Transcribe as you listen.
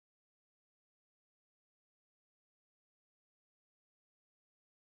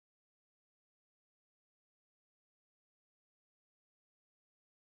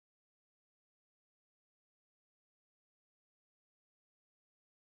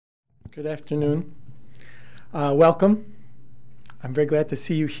Good afternoon. Welcome. I'm very glad to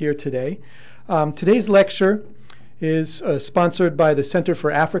see you here today. Today's lecture is sponsored by the Center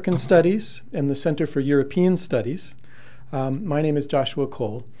for African Studies and the Center for European Studies. My name is Joshua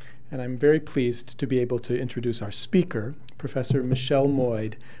Cole, and I'm very pleased to be able to introduce our speaker, Professor Michelle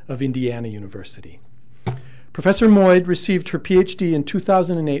Moyd of Indiana University. Professor Moyd received her PhD in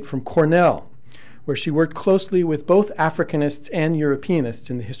 2008 from Cornell, where she worked closely with both Africanists and Europeanists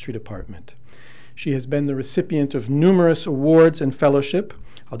in the history department. She has been the recipient of numerous awards and fellowship.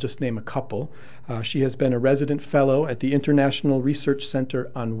 I'll just name a couple. She has been a resident fellow at the International Research Center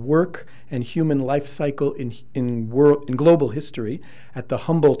on Work and Human Life Cycle in Global History at the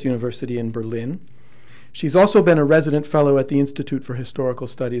Humboldt University in Berlin. She's also been a resident fellow at the Institute for Historical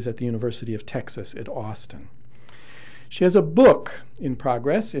Studies at the University of Texas at Austin. She has a book in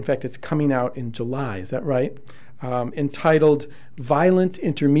progress. In fact, it's coming out in July, is that right? Entitled Violent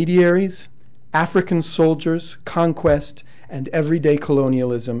Intermediaries, African Soldiers, Conquest, and Everyday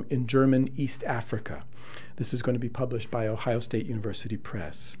Colonialism in German East Africa. This is going to be published by Ohio State University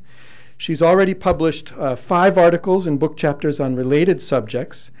Press. She's already published 5 articles and book chapters on related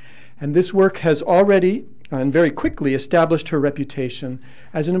subjects, and this work has already and very quickly established her reputation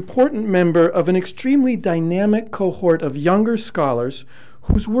as an important member of an extremely dynamic cohort of younger scholars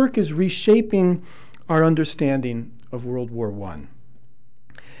whose work is reshaping our understanding of World War I.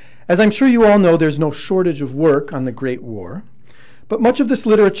 As I'm sure you all know, there's no shortage of work on the Great War, but much of this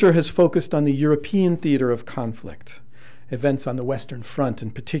literature has focused on the European theater of conflict, events on the Western Front in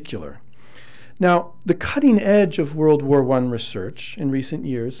particular. Now, the cutting edge of World War I research in recent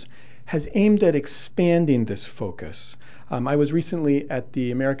years has aimed at expanding this focus. I was recently at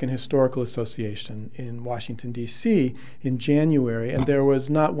the American Historical Association in Washington, D.C. in January, and there was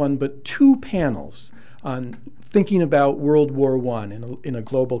not one but 2 panels on thinking about World War I in a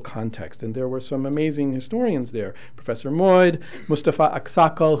global context. And there were some amazing historians there. Professor Moyd, Mustafa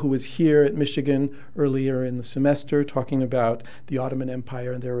Aksakal, who was here at Michigan earlier in the semester talking about the Ottoman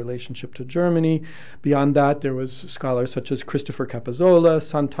Empire and their relationship to Germany. Beyond that, there was scholars such as Christopher Capozzola,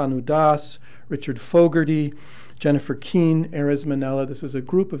 Santanu Das, Richard Fogarty, Jennifer Keane, Erez Manella. This is a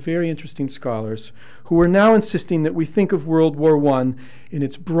group of very interesting scholars who are now insisting that we think of World War I in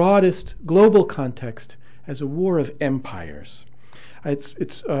its broadest global context as a war of empires.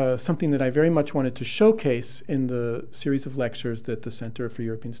 It's something that I very much wanted to showcase in the series of lectures that the Center for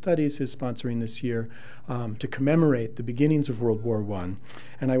European Studies is sponsoring this year to commemorate the beginnings of World War I.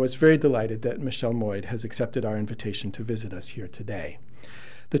 And I was very delighted that Michelle Moyd has accepted our invitation to visit us here today.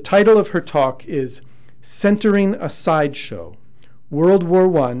 The title of her talk is Centering a Sideshow, World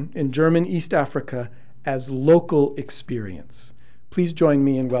War I in German East Africa as Local Experience. Please join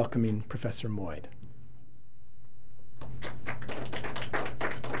me in welcoming Professor Moyd.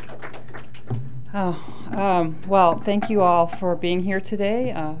 Well, thank you all for being here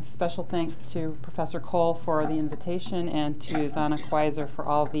today. Special thanks to Professor Cole for the invitation and to Zana Kweiser for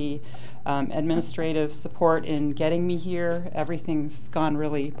all the administrative support in getting me here. Everything's gone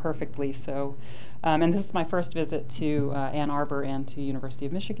really perfectly. So, and this is my first visit to Ann Arbor and to University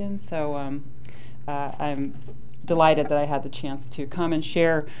of Michigan. So I'm delighted that I had the chance to come and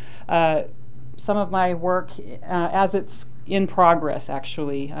share some of my work as it's in progress,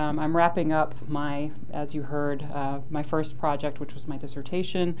 actually. I'm wrapping up as you heard, my first project, which was my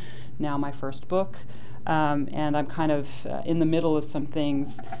dissertation, now my first book. And I'm kind of in the middle of some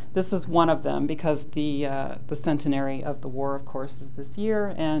things. This is one of them because the centenary of the war, of course, is this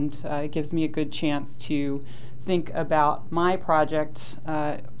year, and it gives me a good chance to think about my project,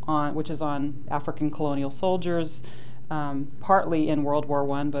 which is on African colonial soldiers, partly in World War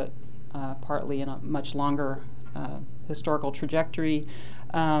I, but partly in a much longer historical trajectory,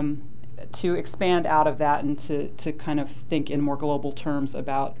 to expand out of that and to kind of think in more global terms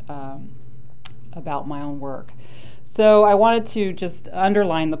about my own work. So I wanted to just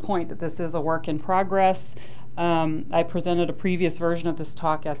underline the point that this is a work in progress. I presented a previous version of this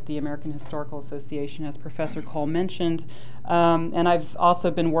talk at the American Historical Association, as Professor Cole mentioned, and I've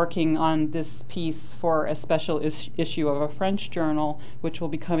also been working on this piece for a special issue of a French journal, which will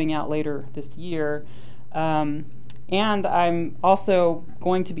be coming out later this year. And I'm also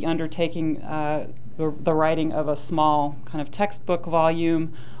going to be undertaking the writing of a small kind of textbook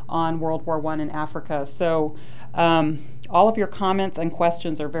volume on World War I in Africa. So all of your comments and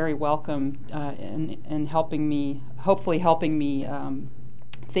questions are very welcome in helping me, hopefully helping me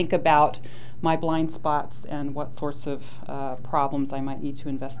think about my blind spots and what sorts of problems I might need to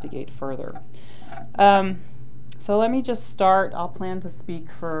investigate further. So let me just start. I'll plan to speak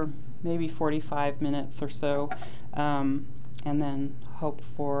for maybe 45 minutes or so, and then hope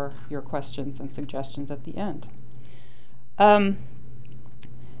for your questions and suggestions at the end.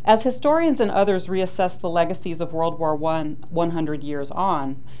 As historians and others reassess the legacies of World War I 100 years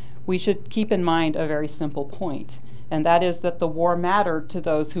on, we should keep in mind a very simple point, and that is that the war mattered to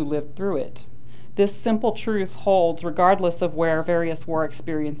those who lived through it. This simple truth holds regardless of where various war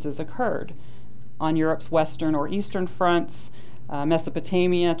experiences occurred, on Europe's western or eastern fronts,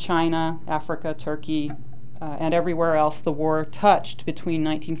 Mesopotamia, China, Africa, Turkey, and everywhere else the war touched between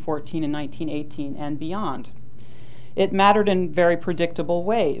 1914 and 1918 and beyond. It mattered in very predictable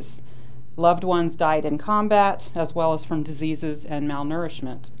ways. Loved ones died in combat, as well as from diseases and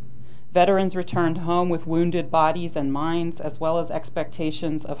malnourishment. Veterans returned home with wounded bodies and minds, as well as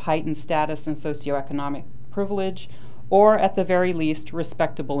expectations of heightened status and socioeconomic privilege, or at the very least,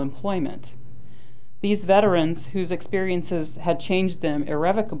 respectable employment. These veterans, whose experiences had changed them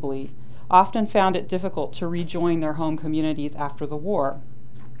irrevocably, often found it difficult to rejoin their home communities after the war.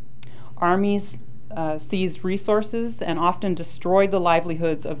 Armies seized resources and often destroyed the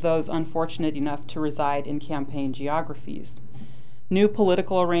livelihoods of those unfortunate enough to reside in campaign geographies. New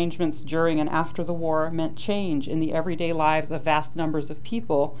political arrangements during and after the war meant change in the everyday lives of vast numbers of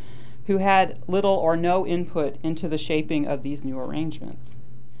people who had little or no input into the shaping of these new arrangements.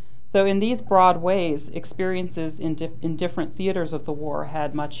 So in these broad ways, experiences in different theaters of the war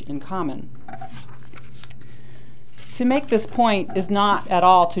had much in common. To make this point is not at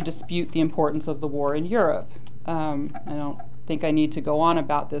all to dispute the importance of the war in Europe. I don't think I need to go on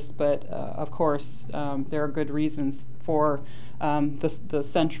about this, but of course there are good reasons for the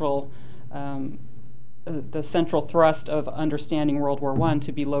central thrust of understanding World War I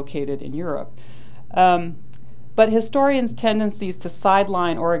to be located in Europe. But historians' tendencies to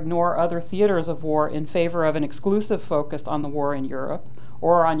sideline or ignore other theaters of war in favor of an exclusive focus on the war in Europe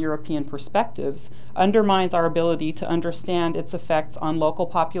or on European perspectives undermines our ability to understand its effects on local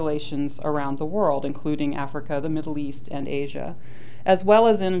populations around the world, including Africa, the Middle East, and Asia, as well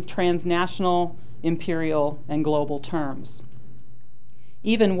as in transnational, imperial, and global terms.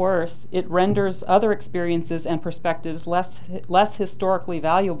 Even worse, it renders other experiences and perspectives less historically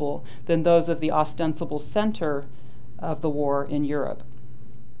valuable than those of the ostensible center of the war in Europe.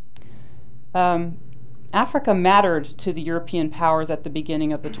 Africa mattered to the European powers at the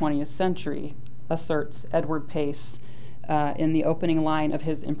beginning of the 20th century, asserts Edward Pace in the opening line of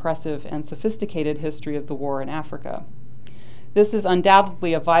his impressive and sophisticated history of the war in Africa. This is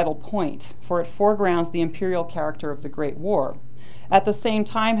undoubtedly a vital point, for it foregrounds the imperial character of the Great War. At the same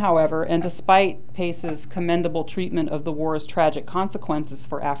time, however, and despite Pace's commendable treatment of the war's tragic consequences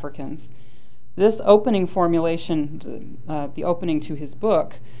for Africans, this opening formulation, the opening to his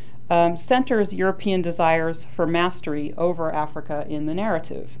book, centers European desires for mastery over Africa in the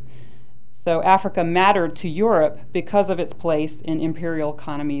narrative. So Africa mattered to Europe because of its place in imperial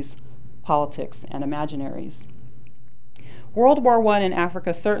economies, politics, and imaginaries. World War I in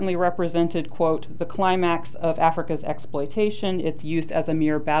Africa certainly represented, quote, the climax of Africa's exploitation, its use as a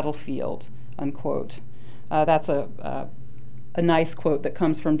mere battlefield, unquote. That's a nice quote that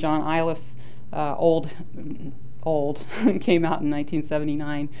comes from John Iliff's old, came out in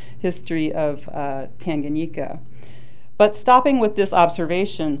 1979, History of Tanganyika. But stopping with this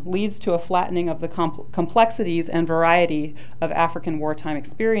observation leads to a flattening of the complexities and variety of African wartime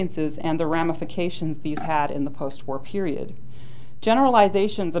experiences and the ramifications these had in the post-war period.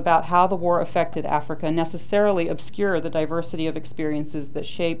 Generalizations about how the war affected Africa necessarily obscure the diversity of experiences that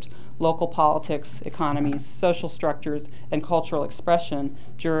shaped local politics, economies, social structures, and cultural expression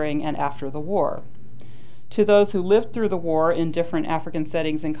during and after the war. To those who lived through the war in different African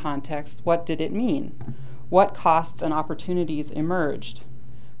settings and contexts, what did it mean? What costs and opportunities emerged?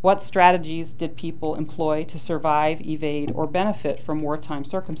 What strategies did people employ to survive, evade, or benefit from wartime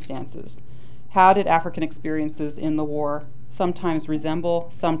circumstances? How did African experiences in the war sometimes resemble,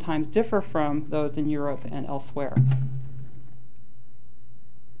 sometimes differ from those in Europe and elsewhere?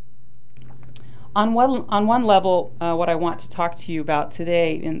 On one level, what I want to talk to you about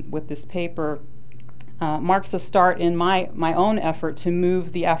today with this paper marks a start in my own effort to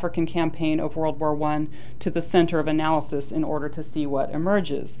move the African campaign of World War I to the center of analysis in order to see what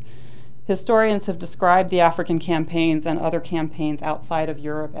emerges. Historians have described the African campaigns and other campaigns outside of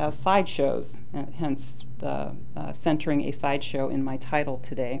Europe as sideshows, and hence centering a sideshow in my title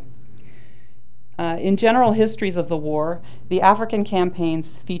today. In general histories of the war, the African campaigns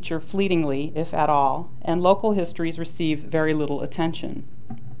feature fleetingly, if at all, and local histories receive very little attention.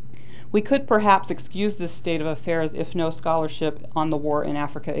 We could perhaps excuse this state of affairs if no scholarship on the war in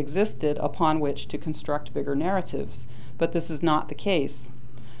Africa existed upon which to construct bigger narratives, but this is not the case.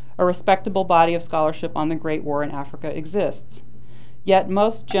 A respectable body of scholarship on the Great War in Africa exists. Yet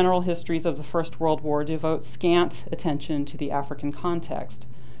most general histories of the First World War devote scant attention to the African context.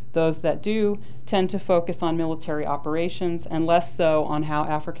 Those that do tend to focus on military operations and less so on how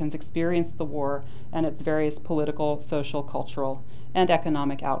Africans experienced the war and its various political, social, cultural, and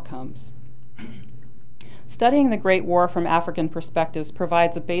economic outcomes. Studying the Great War from African perspectives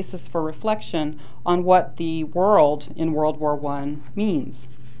provides a basis for reflection on what the world in World War I means.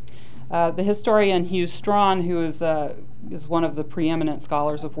 The historian Hugh Strawn, who is one of the preeminent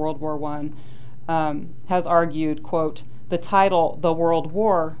scholars of World War I, has argued, quote, "The title, The World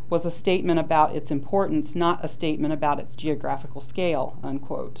War, was a statement about its importance, not a statement about its geographical scale,"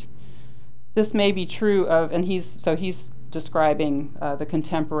 unquote. This may be true of, and he's describing the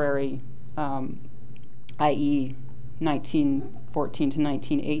contemporary, i.e. 1914 to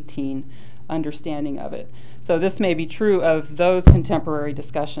 1918 understanding of it. So this may be true of those contemporary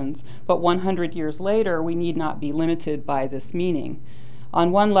discussions, but 100 years later, we need not be limited by this meaning.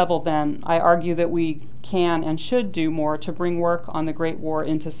 On one level, then, I argue that we can and should do more to bring work on the Great War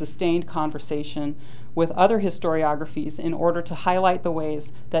into sustained conversation with other historiographies in order to highlight the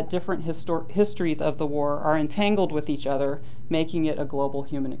ways that different histories of the war are entangled with each other, making it a global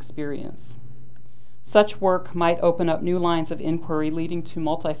human experience. Such work might open up new lines of inquiry leading to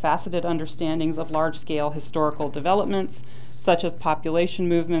multifaceted understandings of large-scale historical developments, such as population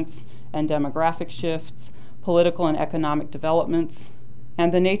movements and demographic shifts, political and economic developments,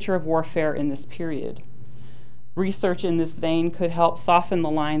 and the nature of warfare in this period. Research in this vein could help soften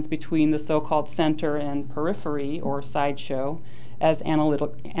the lines between the so-called center and periphery, or sideshow, as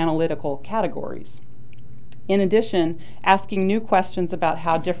analytical categories. In addition, asking new questions about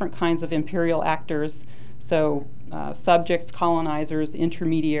how different kinds of imperial actors, so subjects, colonizers,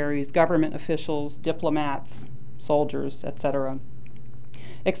 intermediaries, government officials, diplomats, soldiers, etc.,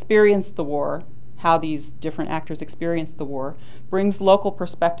 experienced the war, how these different actors experienced the war, brings local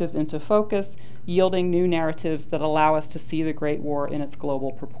perspectives into focus, yielding new narratives that allow us to see the Great War in its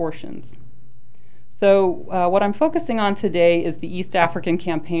global proportions. So what I'm focusing on today is the East African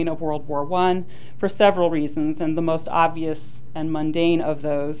campaign of World War I for several reasons, and the most obvious and mundane of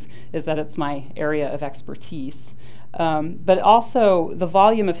those is that it's my area of expertise. But also the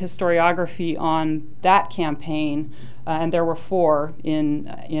volume of historiography on that campaign, and there were four in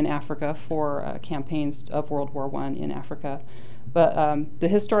Africa, four campaigns of World War I in Africa. But the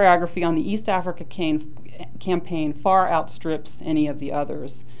historiography on the East Africa campaign far outstrips any of the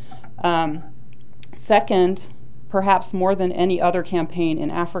others. Second, perhaps more than any other campaign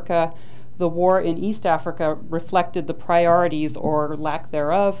in Africa, the war in East Africa reflected the priorities or lack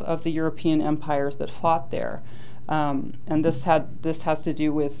thereof of the European empires that fought there. And this has to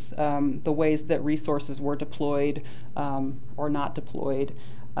do with the ways that resources were deployed or not deployed,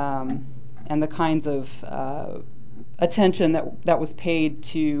 and the kinds of attention that was paid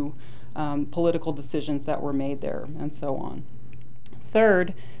to political decisions that were made there, and so on.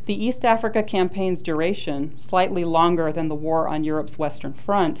 Third, the East Africa campaign's duration, slightly longer than the war on Europe's Western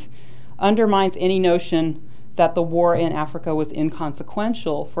Front, undermines any notion that the war in Africa was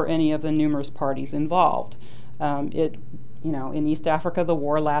inconsequential for any of the numerous parties involved. In East Africa, the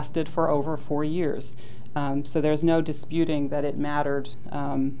war lasted for over 4 years. So there's no disputing that it mattered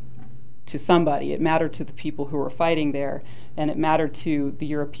to somebody. It mattered to the people who were fighting there, and it mattered to the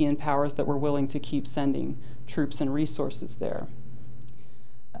European powers that were willing to keep sending troops and resources there.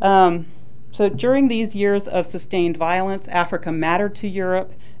 So during these years of sustained violence, Africa mattered to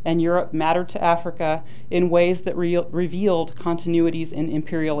Europe, and Europe mattered to Africa in ways that revealed continuities in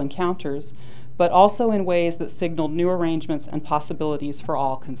imperial encounters, but also in ways that signaled new arrangements and possibilities for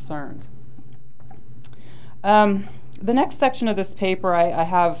all concerned. The next section of this paper, I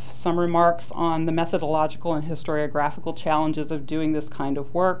have some remarks on the methodological and historiographical challenges of doing this kind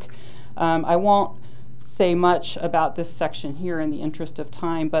of work. I won't say much about this section here in the interest of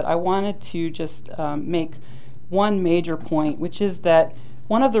time, but I wanted to just make one major point, which is that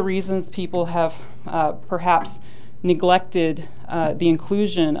one of the reasons people have perhaps neglected the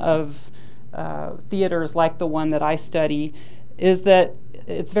inclusion of theaters like the one that I study is that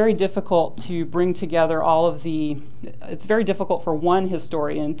it's very difficult to bring together it's very difficult for one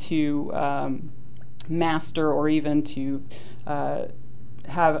historian to master or even to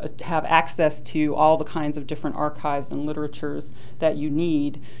have access to all the kinds of different archives and literatures that you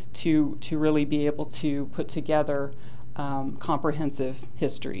need to really be able to put together comprehensive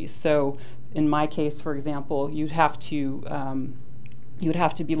histories. So in my case, for example, you'd have to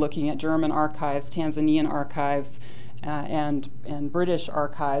be looking at German archives, Tanzanian archives, and British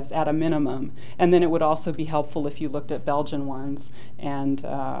archives at a minimum. And then it would also be helpful if you looked at Belgian ones and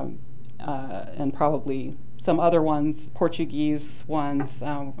probably some other ones, Portuguese ones.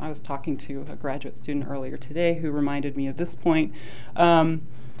 I was talking to a graduate student earlier today who reminded me of this point.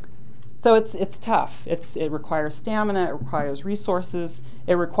 So it's tough. It requires stamina, it requires resources,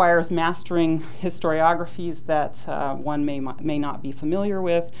 it requires mastering historiographies that one may not be familiar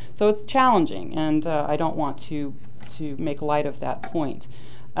with. So it's challenging, and I don't want to make light of that point.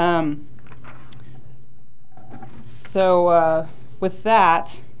 With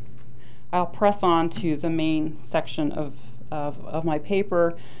that, I'll press on to the main section of my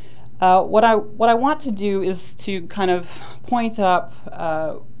paper. What I want to do is to kind of point up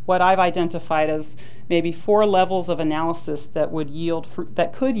what I've identified as maybe 4 levels of analysis that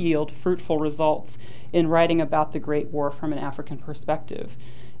could yield fruitful results in writing about the Great War from an African perspective.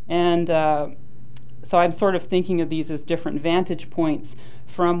 And so I'm sort of thinking of these as different vantage points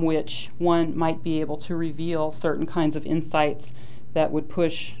from which one might be able to reveal certain kinds of insights that would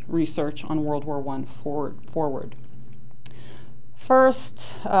push research on World War I forward. First,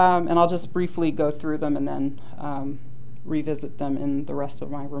 and I'll just briefly go through them and then revisit them in the rest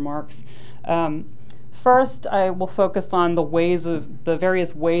of my remarks. First, I will focus on the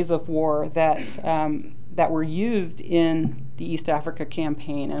various ways of war that were used in the East Africa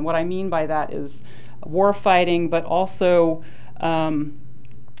campaign. And what I mean by that is war fighting, but also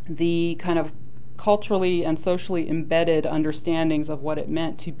the kind of culturally and socially embedded understandings of what it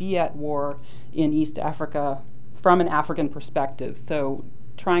meant to be at war in East Africa from an African perspective. So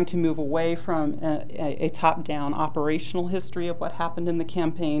trying to move away from a top-down operational history of what happened in the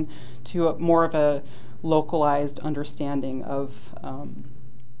campaign to more of a localized understanding of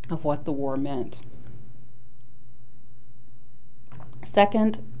what the war meant.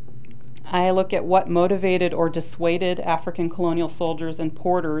 Second, I look at what motivated or dissuaded African colonial soldiers and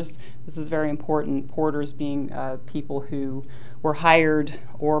porters. This is very important, porters being people who were hired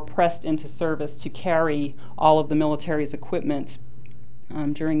or pressed into service to carry all of the military's equipment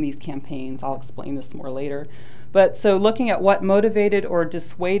during these campaigns. I'll explain this more later. But so looking at what motivated or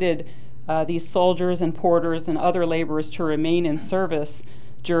dissuaded these soldiers and porters and other laborers to remain in service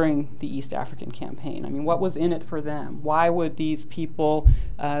during the East African campaign. I mean, what was in it for them? Why would these people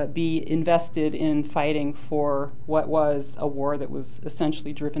be invested in fighting for what was a war that was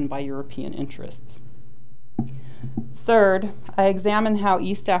essentially driven by European interests? Third, I examine how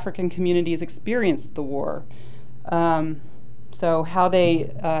East African communities experienced the war. So how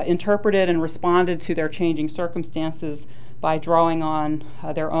they interpreted and responded to their changing circumstances by drawing on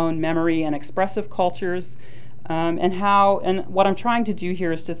their own memory and expressive cultures, and what I'm trying to do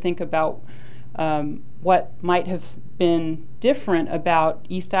here is to think about what might have been different about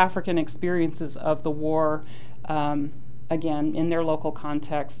East African experiences of the war, again, in their local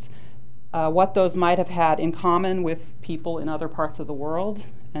context, what those might have had in common with people in other parts of the world,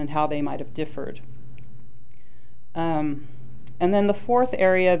 and how they might have differed. And then the fourth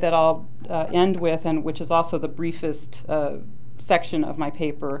area that I'll end with, and which is also the briefest section of my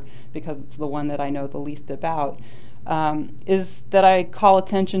paper, because it's the one that I know the least about, is that I call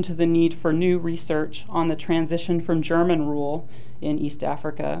attention to the need for new research on the transition from German rule in East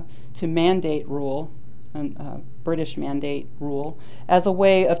Africa to mandate rule, British mandate rule, as a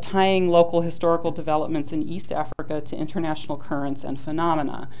way of tying local historical developments in East Africa to international currents and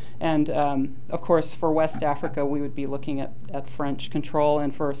phenomena. And of course, for West Africa, we would be looking at French control,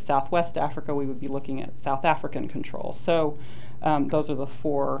 and for Southwest Africa, we would be looking at South African control. So those are the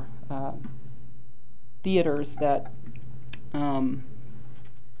 4 theaters that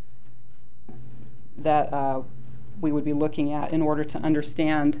we would be looking at in order to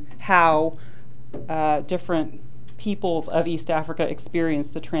understand how different peoples of East Africa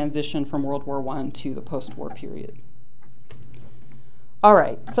experienced the transition from World War I to the post-war period. All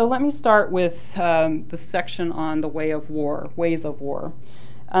right, so let me start with the section on the ways of war.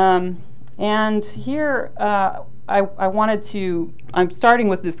 And here I'm starting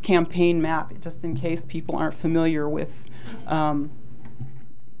with this campaign map, just in case people aren't familiar with,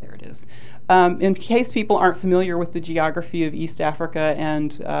 there it is. In case people aren't familiar with the geography of East Africa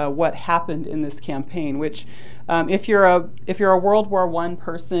and what happened in this campaign, which if you're a World War I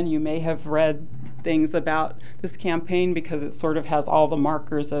person, you may have read things about this campaign because it sort of has all the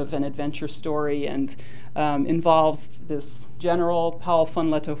markers of an adventure story and involves this general, Paul von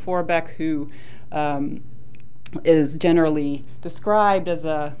Lettow-Vorbeck, who is generally described as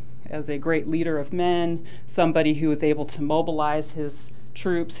a great leader of men, somebody who was able to mobilize his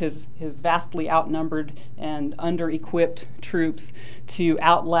troops, his vastly outnumbered and under-equipped troops, to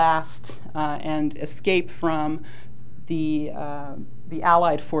outlast and escape from the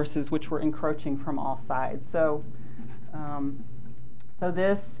Allied forces, which were encroaching from all sides. So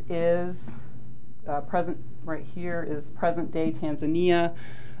this is right here is present-day Tanzania,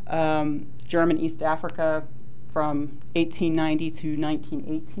 German East Africa from 1890 to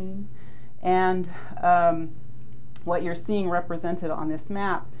 1918. And what you're seeing represented on this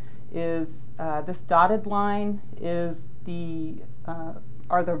map is this dotted line is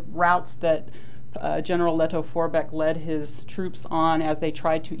are the routes that General Leto Voorbeck led his troops on as they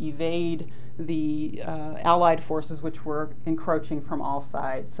tried to evade the Allied forces, which were encroaching from all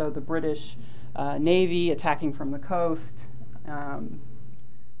sides. So the British Navy attacking from the coast,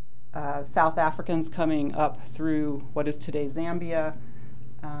 South Africans coming up through what is today Zambia,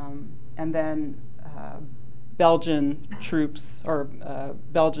 and then Belgian troops or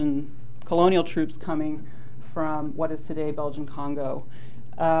Belgian colonial troops coming from what is today Belgian Congo.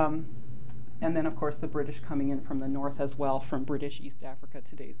 And then, of course, the British coming in from the north as well, from British East Africa,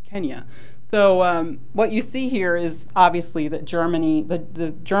 today's Kenya. So what you see here is obviously that Germany,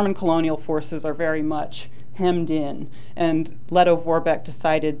 the German colonial forces are very much hemmed in. And Leto Voorbeck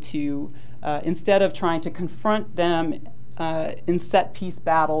decided to, instead of trying to confront them in set piece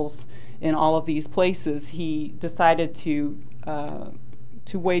battles in all of these places, he decided to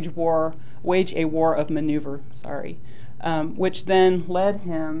wage a war of maneuver. Which then led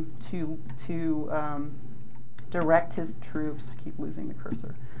him to direct his troops. I keep losing the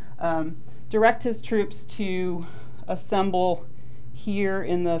cursor. Direct his troops to assemble here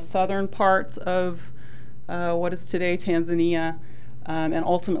in the southern parts of what is today Tanzania, and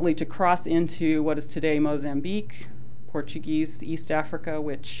ultimately to cross into what is today Mozambique, Portuguese East Africa,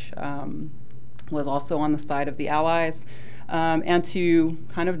 which was also on the side of the Allies, and to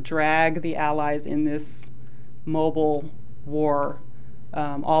kind of drag the Allies in this mobile war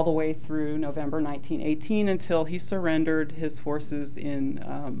all the way through November 1918 until he surrendered his forces in,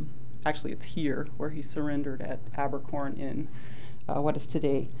 actually it's here where he surrendered at Abercorn in what is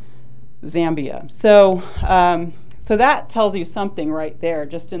today Zambia. So that tells you something right there,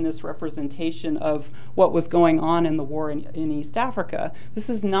 just in this representation of what was going on in the war in East Africa. This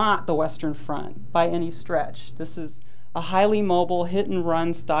is not the Western Front by any stretch. This is a highly mobile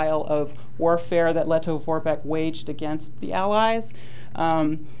hit-and-run style of warfare that Leto Voorbeck waged against the Allies.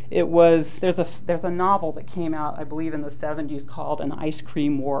 There's a novel that came out, I believe, in the 70s called An Ice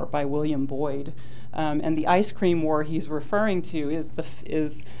Cream War by William Boyd, and the Ice Cream War he's referring to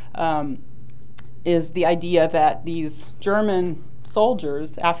is the idea that these German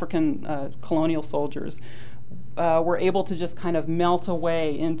soldiers, African colonial soldiers, were able to just kind of melt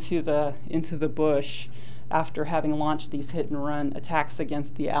away into the bush after having launched these hit-and-run attacks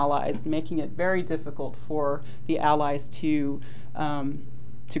against the Allies, making it very difficult for the Allies to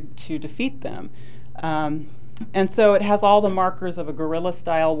defeat them. And so it has all the markers of a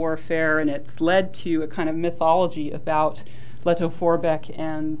guerrilla-style warfare, and it's led to a kind of mythology about Leto Voorbeck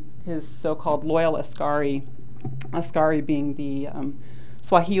and his so-called loyal askari, askari being the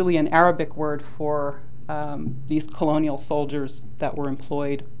Swahili and Arabic word for these colonial soldiers that were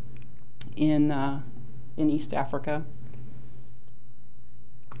employed in East Africa,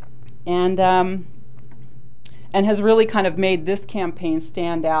 and has really kind of made this campaign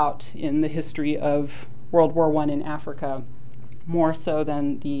stand out in the history of World War I in Africa, more so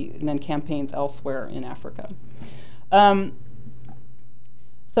than campaigns elsewhere in Africa. So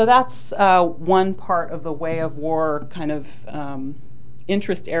that's one part of the way of war kind of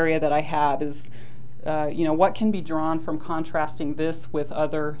interest area that I have is, what can be drawn from contrasting this with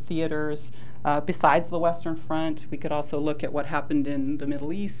other theaters besides the Western Front. We could also look at what happened in the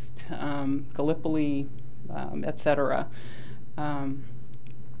Middle East, Gallipoli, etc. And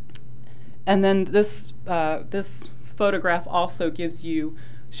then this photograph also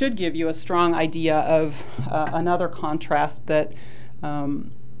should give you a strong idea of another contrast that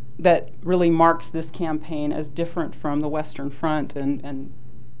really marks this campaign as different from the Western Front and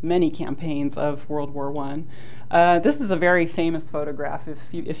many campaigns of World War I. This is a very famous photograph.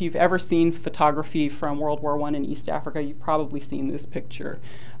 If you've ever seen photography from World War I in East Africa, you've probably seen this picture.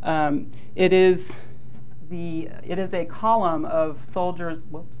 It is a column of soldiers.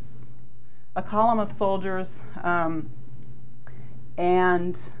 A column of soldiers,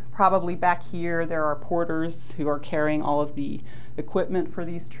 and probably back here there are porters who are carrying all of the equipment for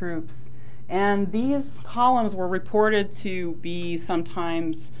these troops. And these columns were reported to be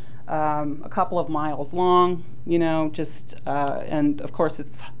sometimes a couple of miles long, and of course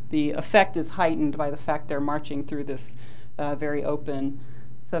the effect is heightened by the fact they're marching through this very open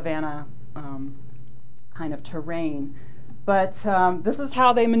savanna kind of terrain. But this is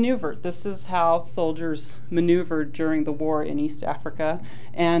how they maneuvered. This is how soldiers maneuvered during the war in East Africa.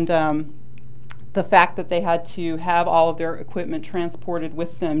 And the fact that they had to have all of their equipment transported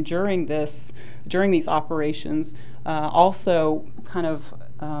with them during these operations also kind of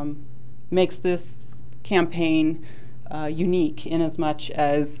makes this campaign unique in as much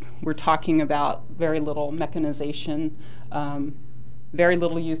as we're talking about very little mechanization, very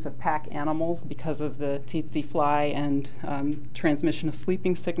little use of pack animals because of the tsetse fly and transmission of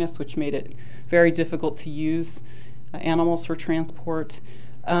sleeping sickness, which made it very difficult to use animals for transport.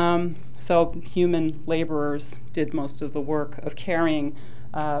 So human laborers did most of the work of carrying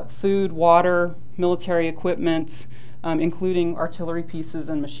food, water, military equipment, including artillery pieces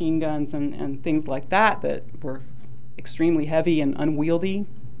and machine guns and things like that were extremely heavy and unwieldy.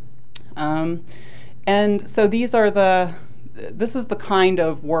 And so this is the kind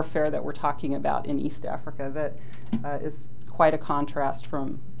of warfare that we're talking about in East Africa that is quite a contrast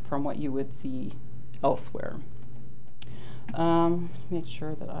from what you would see elsewhere. Make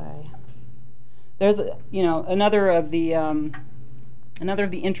sure that there's another of the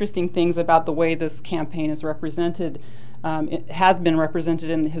interesting things about the way this campaign is represented, it has been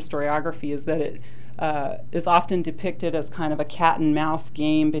represented in the historiography, is that it is often depicted as kind of a cat and mouse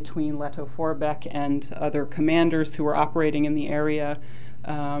game between Leto Forbeck and other commanders who were operating in the area,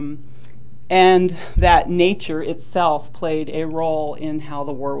 and that nature itself played a role in how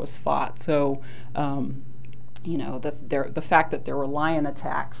the war was fought. So, the fact that there were lion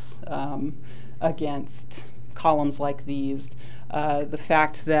attacks against columns like these, the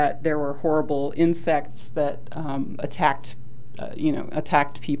fact that there were horrible insects that attacked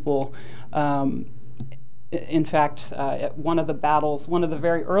people. In fact, at one of the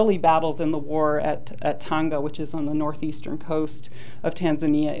very early battles in the war at Tanga, which is on the northeastern coast of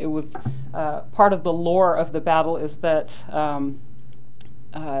Tanzania, it was part of the lore of the battle is that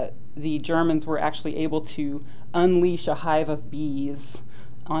the Germans were actually able to unleash a hive of bees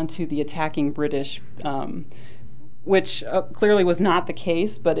onto the attacking British, which clearly was not the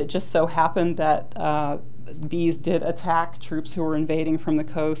case, but it just so happened that bees did attack troops who were invading from the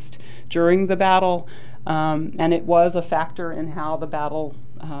coast during the battle, and it was a factor in how the battle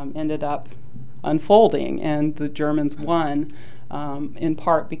ended up unfolding, and the Germans won, in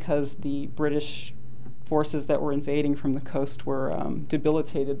part because the British forces that were invading from the coast were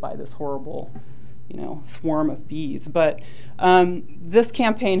debilitated by this horrible swarm of bees. But this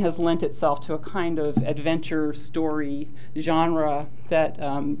campaign has lent itself to a kind of adventure story genre that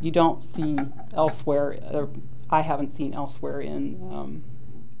you don't see elsewhere. I haven't seen elsewhere in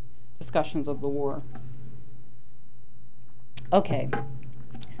discussions of the war. Okay,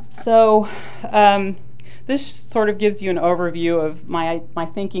 so this sort of gives you an overview of my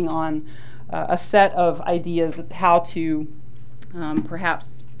thinking on a set of ideas of how to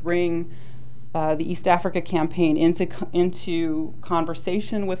perhaps bring the East Africa campaign into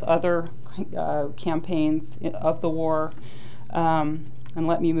conversation with other campaigns of the war. And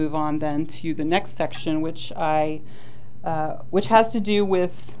let me move on then to the next section, which has to do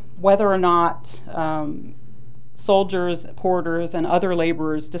with whether or not soldiers, porters, and other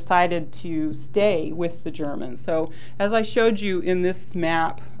laborers decided to stay with the Germans. So as I showed you in this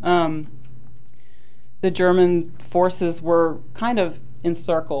map, the German forces were kind of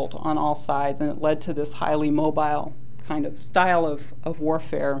encircled on all sides, and it led to this highly mobile kind of style of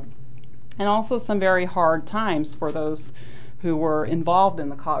warfare, and also some very hard times for those who were involved in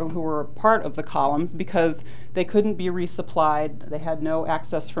who were part of the columns, because they couldn't be resupplied. They had no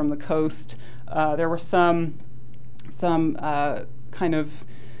access from the coast. There were some kind of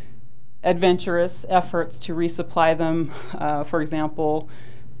adventurous efforts to resupply them, for example,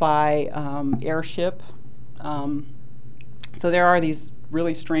 by airship. So there are these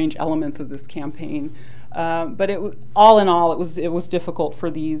really strange elements of this campaign, but all in all, it was difficult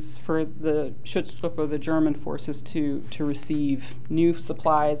for the Schutztruppe, the German forces, to receive new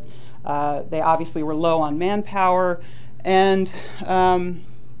supplies. They obviously were low on manpower, and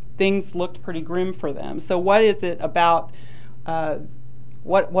things looked pretty grim for them. So what was it about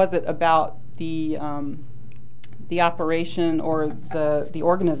the operation, or the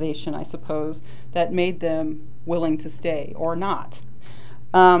organization, I suppose, that made them willing to stay or not?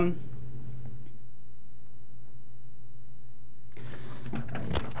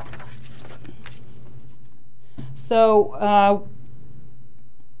 So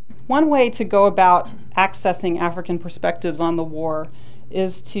one way to go about accessing African perspectives on the war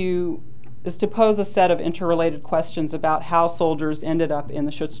is to pose a set of interrelated questions about how soldiers ended up in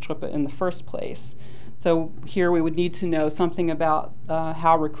the Schutztruppe in the first place. So here we would need to know something about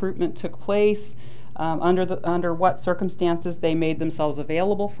how recruitment took place, under what circumstances they made themselves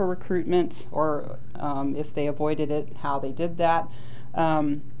available for recruitment, or if they avoided it, how they did that.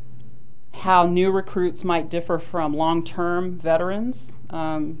 how new recruits might differ from long-term veterans.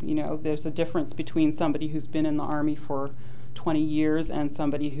 There's a difference between somebody who's been in the Army for 20 years and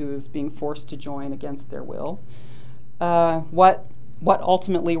somebody who is being forced to join against their will. What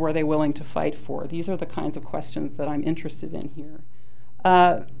ultimately were they willing to fight for? These are the kinds of questions that I'm interested in here.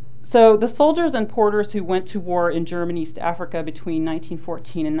 So the soldiers and porters who went to war in German East Africa between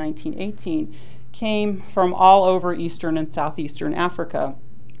 1914 and 1918 came from all over Eastern and Southeastern Africa.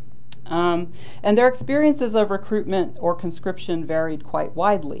 And their experiences of recruitment or conscription varied quite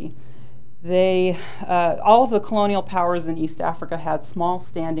widely. All of the colonial powers in East Africa had small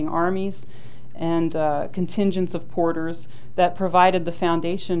standing armies and contingents of porters that provided the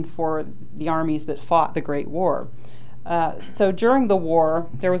foundation for the armies that fought the Great War. So during the war,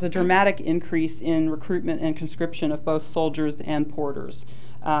 there was a dramatic increase in recruitment and conscription of both soldiers and porters.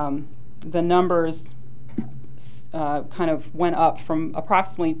 The numbers kind of went up from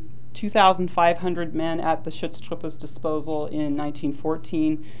approximately 2,500 men at the Schutztruppe's disposal in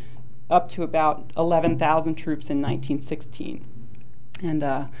 1914 up to about 11,000 troops in 1916. And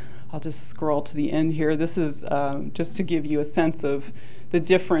I'll just scroll to the end here. This is just to give you a sense of the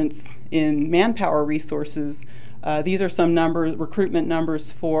difference in manpower resources. These are some recruitment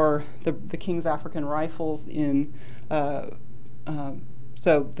numbers for the King's African Rifles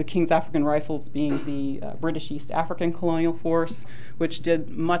so the King's African Rifles being the British East African Colonial Force, which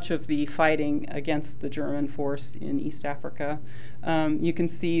did much of the fighting against the German force in East Africa. You can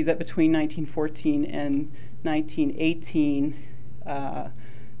see that between 1914 and 1918,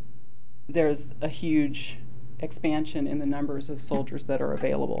 there's a huge expansion in the numbers of soldiers that are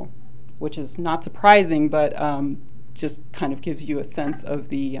available, which is not surprising, but just kind of gives you a sense of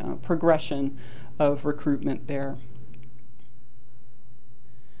the progression of recruitment there.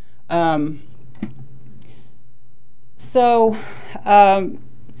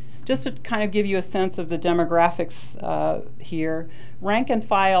 Just to kind of give you a sense of the demographics here, rank and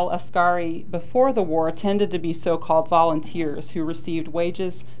file Askari before the war tended to be so-called volunteers who received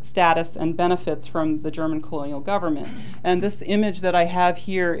wages, status, and benefits from the German colonial government. And this image that I have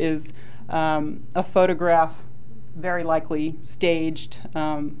here is a photograph, very likely staged.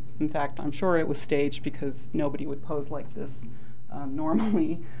 In fact, I'm sure it was staged because nobody would pose like this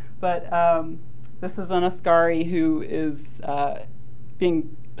normally. But this is an Askari who is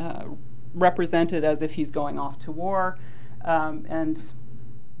being represented as if he's going off to war. And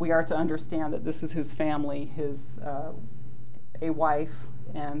we are to understand that this is his family, a wife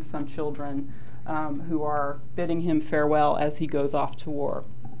and some children who are bidding him farewell as he goes off to war.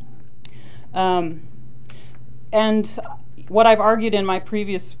 And what I've argued in my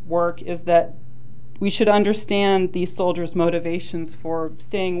previous work is that we should understand these soldiers' motivations for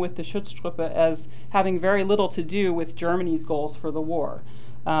staying with the Schutztruppe as having very little to do with Germany's goals for the war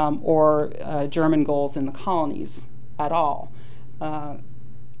or German goals in the colonies at all.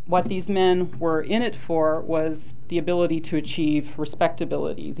 What these men were in it for was the ability to achieve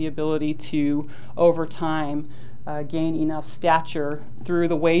respectability, the ability to, over time, gain enough stature through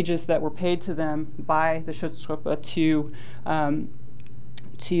the wages that were paid to them by the Schutztruppe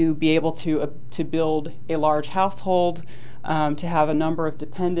to be able to build a large household, to have a number of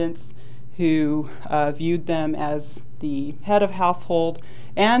dependents who viewed them as the head of household,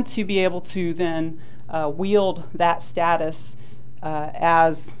 and to be able to then wield that status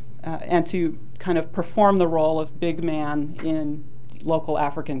and to kind of perform the role of big man in local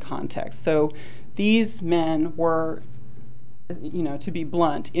African context. So these men were, to be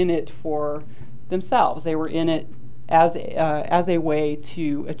blunt, in it for themselves. They were in it as a way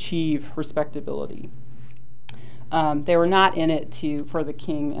to achieve respectability. They were not in it for the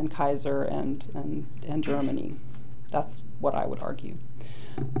king and Kaiser and Germany. That's what I would argue.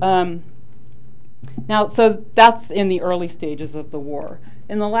 Now, so that's in the early stages of the war.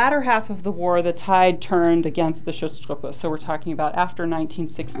 In the latter half of the war, the tide turned against the Schutztruppe. So we're talking about after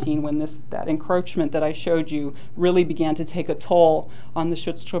 1916, when that encroachment that I showed you really began to take a toll on the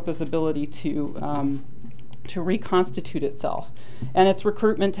Schutztruppe's ability to reconstitute itself. And its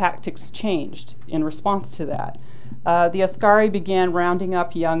recruitment tactics changed in response to that. The Askari began rounding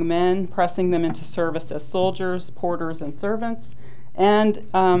up young men, pressing them into service as soldiers, porters, and servants. And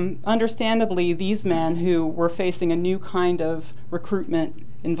understandably, these men who were facing a new kind of recruitment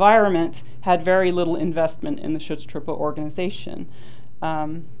environment had very little investment in the Schutztruppe organization.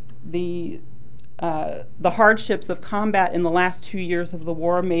 The hardships of combat in the last 2 years of the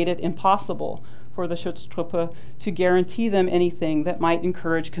war made it impossible for the Schutztruppe to guarantee them anything that might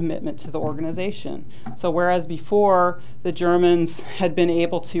encourage commitment to the organization. So whereas before the Germans had been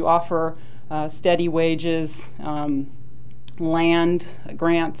able to offer steady wages, land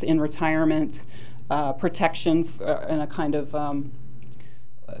grants in retirement, protection and a kind of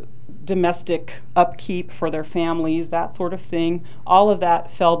domestic upkeep for their families, that sort of thing. All of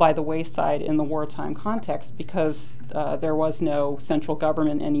that fell by the wayside in the wartime context because there was no central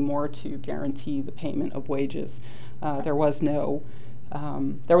government anymore to guarantee the payment of wages. There was the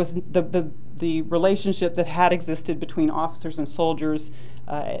relationship that had existed between officers and soldiers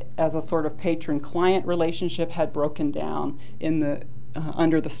as a sort of patron-client relationship had broken down in the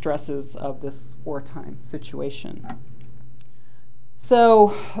under the stresses of this wartime situation.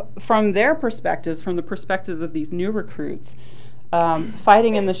 So from their perspectives, from the perspectives of these new recruits,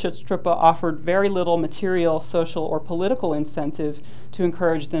 fighting in the Schutztruppe offered very little material, social, or political incentive to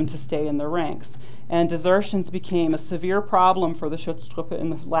encourage them to stay in the ranks. And desertions became a severe problem for the Schutztruppe in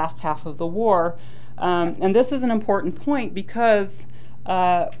the last half of the war. And this is an important point because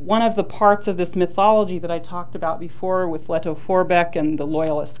one of the parts of this mythology that I talked about before with Leto Forbeck and the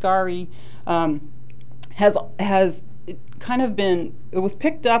loyal Askari has kind of been, it was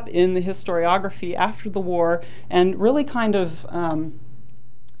picked up in the historiography after the war and really kind of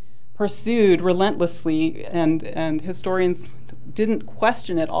pursued relentlessly, and historians didn't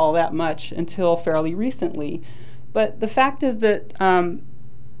question it all that much until fairly recently. But the fact is that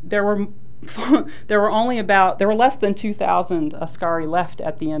there were less than 2,000 Askari left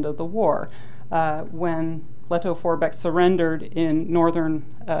at the end of the war when Leto Forbeck surrendered in northern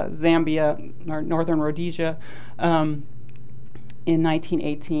Zambia, or northern Rhodesia, in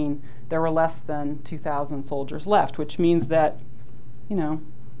 1918. There were less than 2,000 soldiers left, which means that,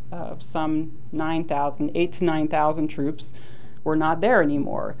 some 8 to 9,000 troops were not there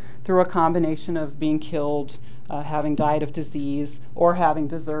anymore through a combination of being killed, having died of disease, or having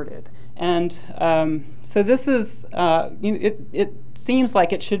deserted. And so this is, it seems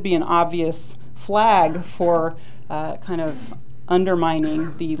like it should be an obvious flag for kind of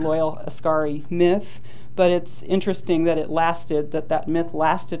undermining the loyal Askari myth, but it's interesting that that myth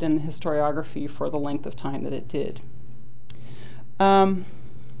lasted in the historiography for the length of time that it did.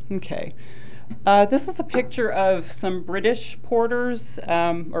 Okay. This is a picture of some British porters,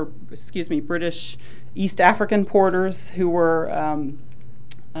 British East African porters who were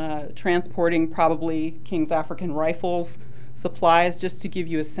transporting probably King's African Rifles supplies, just to give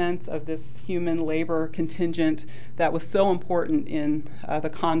you a sense of this human labor contingent that was so important in the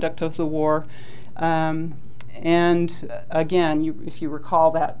conduct of the war. And again, if you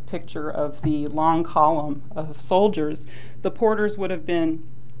recall that picture of the long column of soldiers, the porters would have been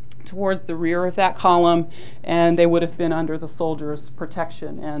towards the rear of that column, and they would have been under the soldiers'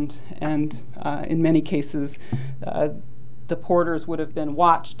 protection, and in many cases the porters would have been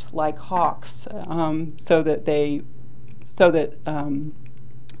watched like hawks, so that they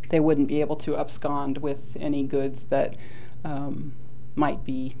wouldn't be able to abscond with any goods that might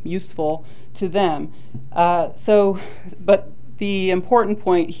be useful to them. But the important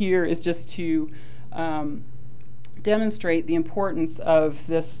point here is just to demonstrate the importance of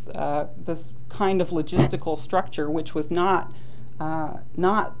this kind of logistical structure, which was not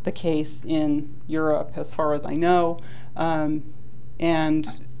the case in Europe, as far as I know,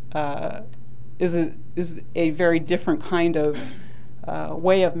 and is a very different kind of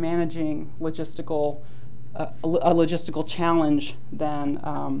way of managing a logistical challenge than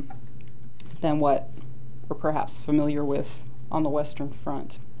what we're perhaps familiar with on the Western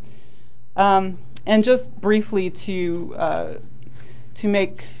Front. And just briefly to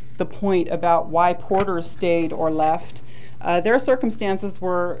make the point about why porters stayed or left, their circumstances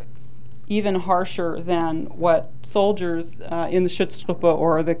were even harsher than what soldiers in the Schutztruppe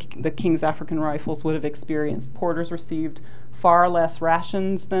or the King's African Rifles would have experienced. Porters received far less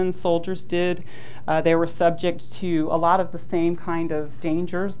rations than soldiers did. They were subject to a lot of the same kind of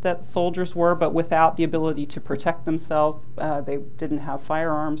dangers that soldiers were, but without the ability to protect themselves. They didn't have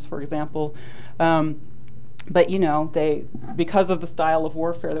firearms, for example. But because of the style of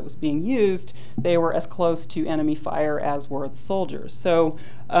warfare that was being used, they were as close to enemy fire as were the soldiers. So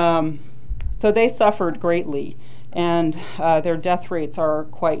they suffered greatly, and their death rates are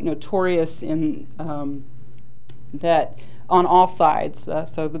quite notorious in that on all sides.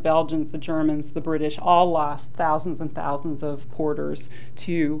 So the Belgians, the Germans, the British all lost thousands and thousands of porters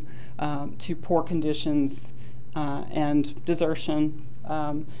to poor conditions and desertion.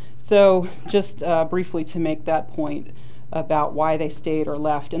 So just briefly to make that point about why they stayed or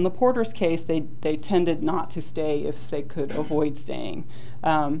left. In the porters' case, they tended not to stay if they could avoid staying.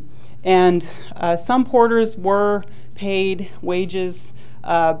 And some porters were paid wages,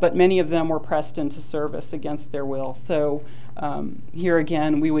 but many of them were pressed into service against their will. So here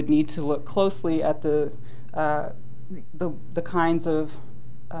again, we would need to look closely at the the kinds of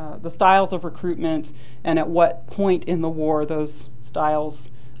the styles of recruitment, and at what point in the war those styles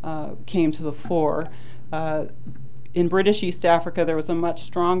came to the fore. In British East Africa, there was a much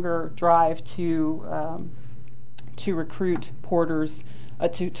stronger drive to recruit porters,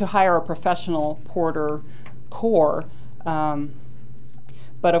 to hire a professional porter corps.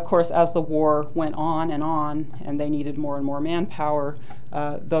 But of course, as the war went on, and they needed more and more manpower,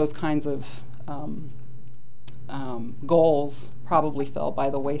 those kinds of goals probably fell by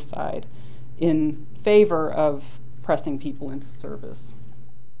the wayside in favor of pressing people into service.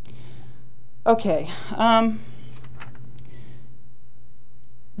 Okay.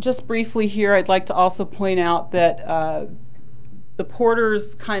 Just briefly here, I'd like to also point out that the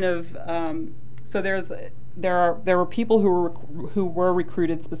porters kind of so there were people who were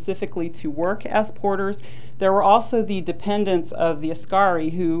recruited specifically to work as porters. There were also the dependents of the Askari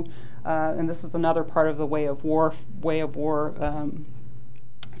who, and this is another part of the way of war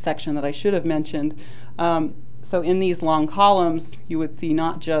section that I should have mentioned. So in these long columns, you would see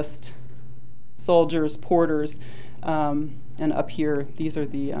not just soldiers, porters, and up here, these are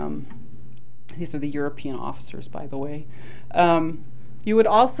the European officers, by the way. You would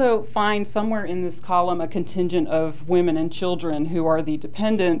also find somewhere in this column a contingent of women and children who are the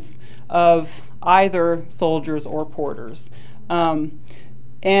dependents of either soldiers or porters.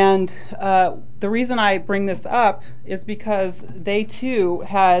 And the reason I bring this up is because they too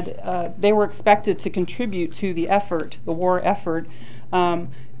they were expected to contribute to the effort, the war effort,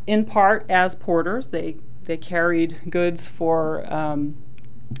 in part as porters. They carried goods for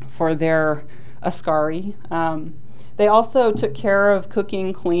their Askari. They also took care of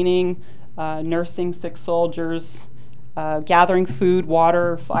cooking, cleaning, nursing sick soldiers, gathering food,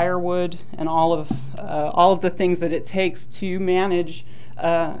 water, firewood, and all of the things that it takes to manage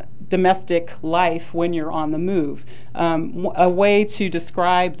domestic life when you're on the move. A way to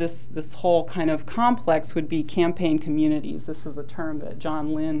describe this whole kind of complex would be campaign communities. This is a term that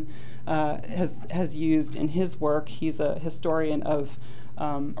John Lynn has used in his work. He's a historian of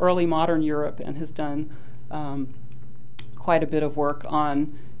early modern Europe and has done quite a bit of work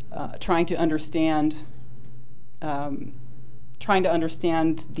on trying to understand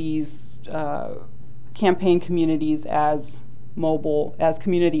these campaign communities as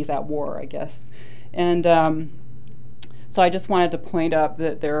communities at war, I guess. And so I just wanted to point up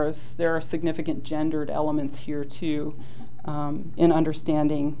that there are significant gendered elements here too, in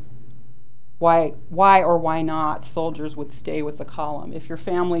understanding why or why not soldiers would stay with the column. If your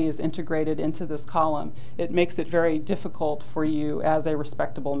family is integrated into this column, it makes it very difficult for you as a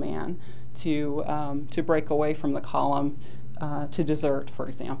respectable man to break away from the column, to desert, for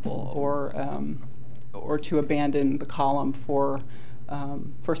example, or to abandon the column for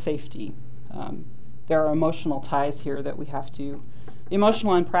safety. There are emotional ties here that we have to,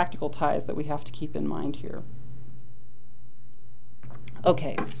 emotional and practical ties that we have to keep in mind here.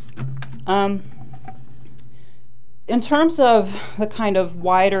 Okay. In terms of the kind of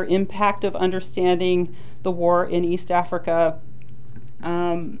wider impact of understanding the war in East Africa, there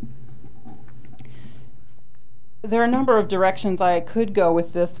are a number of directions I could go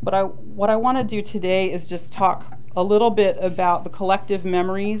with this, but what I want to do today is just talk a little bit about the collective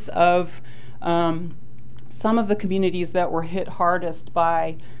memories of some of the communities that were hit hardest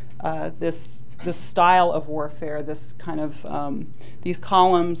by this style of warfare, this kind of these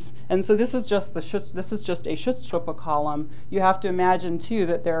columns. And so this is just a Schutztruppe column. You have to imagine too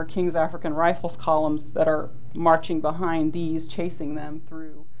that there are King's African Rifles columns that are marching behind these, chasing them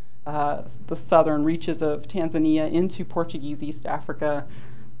through the southern reaches of Tanzania into Portuguese East Africa.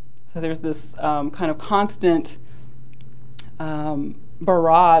 So there's this kind of constant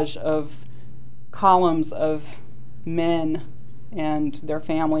barrage of columns of men and their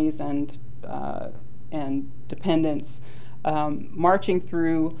families and dependents marching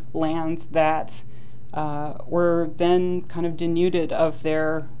through lands that were then kind of denuded of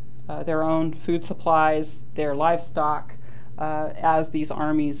their own food supplies, their livestock, as these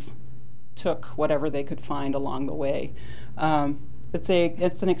armies took whatever they could find along the way.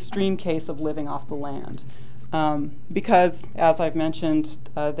 It's an extreme case of living off the land, because, as I've mentioned,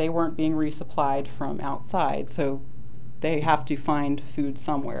 they weren't being resupplied from outside, so they have to find food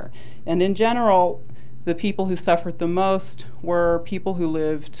somewhere. And in general, the people who suffered the most were people who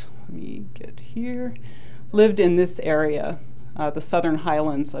lived in this area, the southern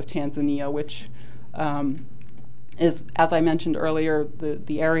highlands of Tanzania, which is, as I mentioned earlier,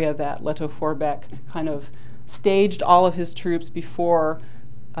 the area that Leto Forbeck kind of staged all of his troops before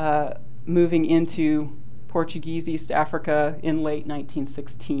moving into Portuguese East Africa in late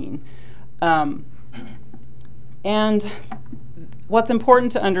 1916. And what's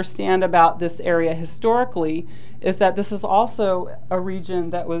important to understand about this area historically is that this is also a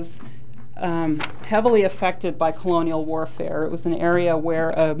region that was heavily affected by colonial warfare. It was an area where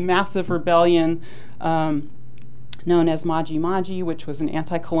a massive rebellion known as Maji Maji, which was an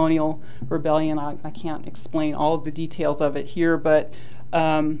anti-colonial rebellion. I can't explain all of the details of it here, but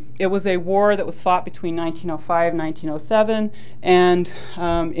it was a war that was fought between 1905 and 1907 and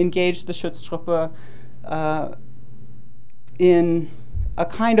engaged the Schutztruppe in a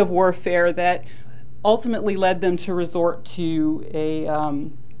kind of warfare that ultimately led them to resort to a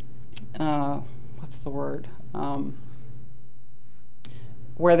what's the word?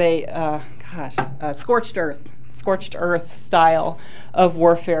 Where they, scorched earth style of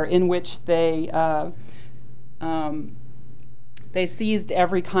warfare, in which they seized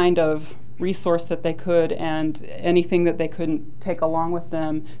every kind of resource that they could, and anything that they couldn't take along with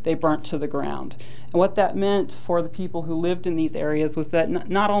them, they burnt to the ground. And what that meant for the people who lived in these areas was that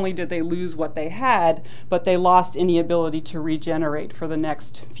not only did they lose what they had, but they lost any ability to regenerate for the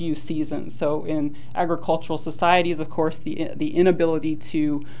next few seasons. So in agricultural societies, of course, the inability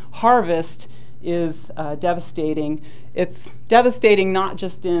to harvest is devastating. It's devastating not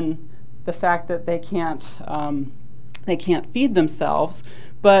just in the fact that they can't feed themselves,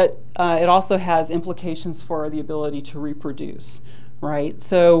 but it also has implications for the ability to reproduce, right?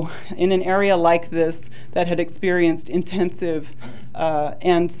 So in an area like this that had experienced intensive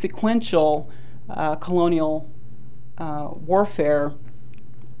and sequential colonial warfare,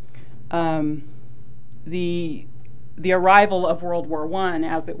 the arrival of World War I,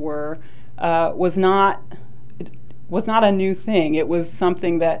 as it were, was not a new thing. It was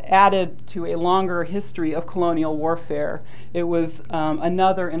something that added to a longer history of colonial warfare. It was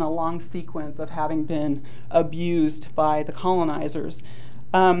another in a long sequence of having been abused by the colonizers.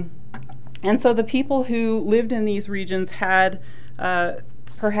 And so the people who lived in these regions had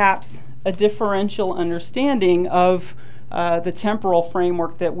perhaps a differential understanding of the temporal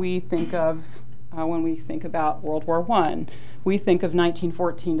framework that we think of when we think about World War I. We think of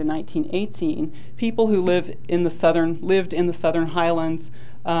 1914 to 1918. People who lived in the southern highlands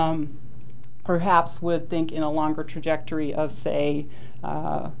perhaps would think in a longer trajectory of, say,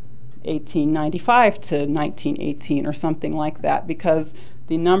 1895 to 1918 or something like that, because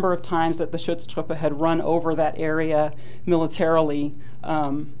the number of times that the Schutztruppe had run over that area militarily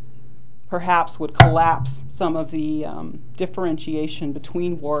perhaps would collapse some of the differentiation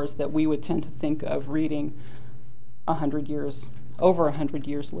between wars that we would tend to think of reading over 100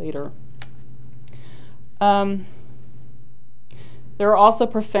 years later. There are also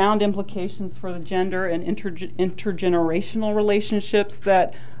profound implications for the gender and intergenerational relationships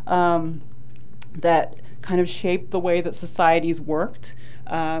that kind of shaped the way that societies worked.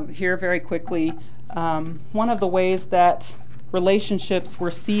 Here, very quickly, one of the ways that relationships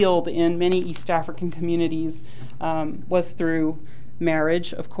were sealed in many East African communities was through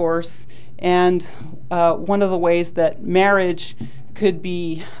marriage, of course. And one of the ways that marriage could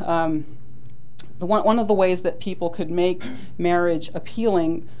be, one of the ways that people could make marriage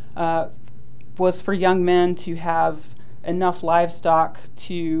appealing was for young men to have enough livestock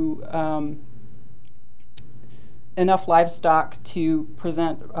to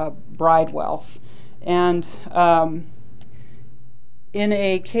present bride wealth. And in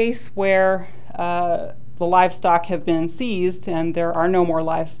a case where the livestock have been seized and there are no more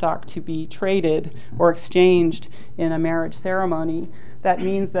livestock to be traded or exchanged in a marriage ceremony, that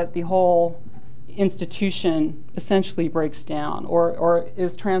means that the whole institution essentially breaks down or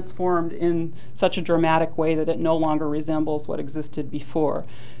is transformed in such a dramatic way that it no longer resembles what existed before.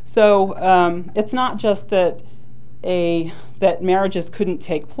 So it's not just that marriages couldn't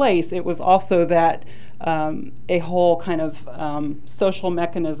take place, it was also that a whole kind of social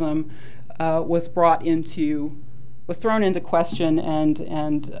mechanism was thrown into question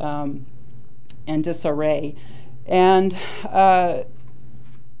and disarray, and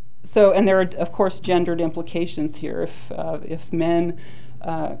there are of course gendered implications here. If men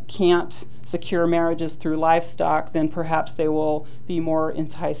can't secure marriages through livestock, then perhaps they will be more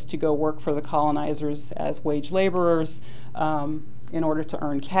enticed to go work for the colonizers as wage laborers in order to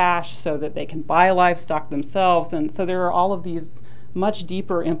earn cash so that they can buy livestock themselves. And so there are all of these much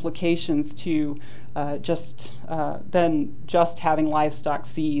deeper implications to than just having livestock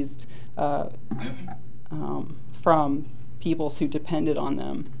seized from peoples who depended on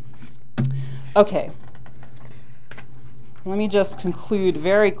them. Okay, let me just conclude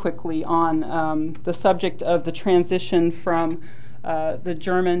very quickly on the subject of the transition from the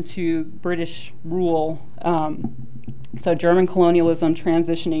German to British rule So German colonialism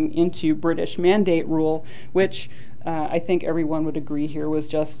transitioning into British mandate rule, which I think everyone would agree here was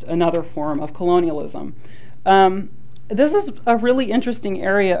just another form of colonialism. This is a really interesting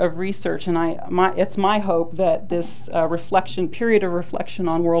area of research, and it's my hope that this period of reflection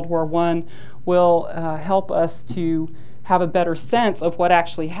on World War I will help us to have a better sense of what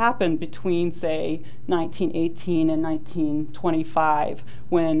actually happened between, say, 1918 and 1925,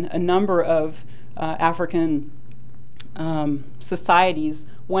 when a number of African societies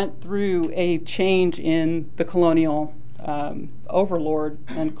went through a change in the colonial overlord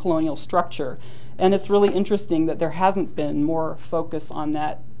and colonial structure. And it's really interesting that there hasn't been more focus on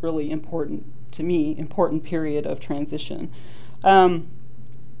that really important period of transition. And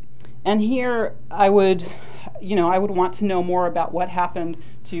here I would want to know more about what happened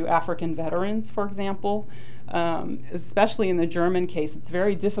to African veterans, for example. Especially in the German case, it's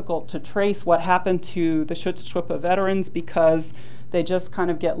very difficult to trace what happened to the Schutztruppe veterans because they just kind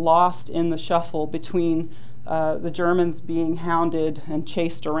of get lost in the shuffle between the Germans being hounded and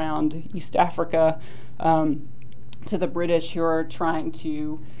chased around East Africa to the British, who are trying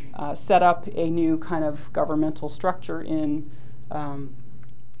to set up a new kind of governmental structure in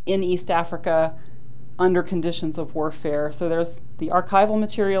East Africa under conditions of warfare. So the archival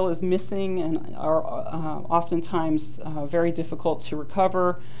material is missing and are oftentimes very difficult to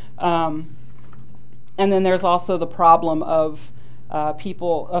recover. And then there's also the problem of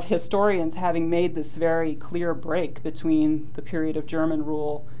historians having made this very clear break between the period of German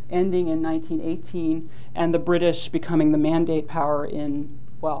rule ending in 1918 and the British becoming the mandate power in,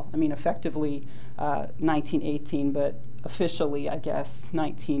 effectively 1918, but officially, I guess,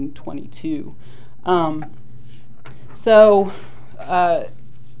 1922.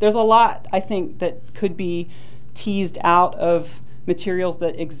 There's a lot, I think, that could be teased out of materials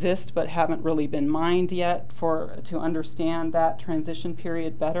that exist but haven't really been mined yet to understand that transition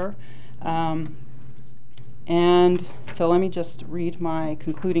period better. And so let me just read my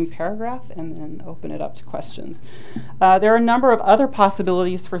concluding paragraph and then open it up to questions. There are a number of other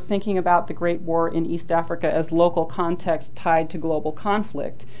possibilities for thinking about the Great War in East Africa as local context tied to global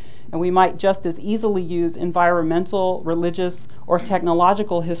conflict. And we might just as easily use environmental, religious, or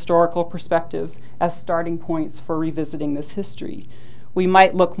technological historical perspectives as starting points for revisiting this history. We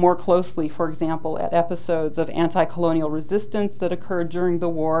might look more closely, for example, at episodes of anti-colonial resistance that occurred during the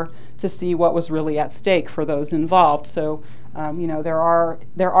war to see what was really at stake for those involved. So, there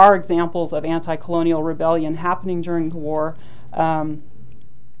are examples of anti-colonial rebellion happening during the war,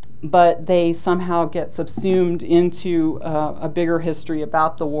 but they somehow get subsumed into a bigger history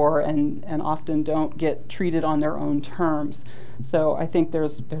about the war and often don't get treated on their own terms. So I think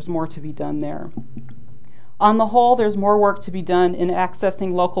there's more to be done there. On the whole, there's more work to be done in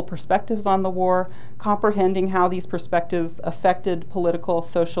accessing local perspectives on the war, comprehending how these perspectives affected political,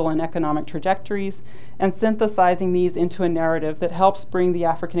 social, and economic trajectories, and synthesizing these into a narrative that helps bring the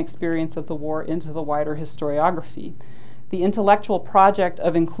African experience of the war into the wider historiography. The intellectual project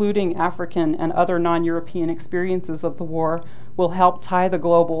of including African and other non-European experiences of the war will help tie the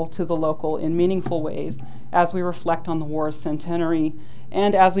global to the local in meaningful ways as we reflect on the war's centenary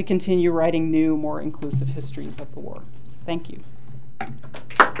and as we continue writing new, more inclusive histories of the war. Thank you. We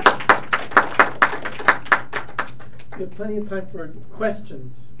have plenty of time for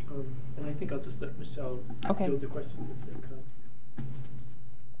questions, and I think I'll just let Michelle field the questions if they come.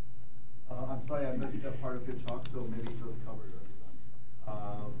 I'm sorry I missed a part of your talk, so maybe it was covered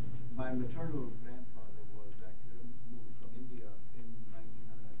earlier. My maternal grandfather was actually moved from India in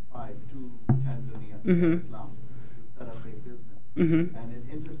 1905 to Tanzania to Islam to set up a business. And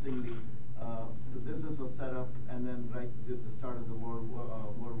interestingly, the business was set up, and then right at the start of the World War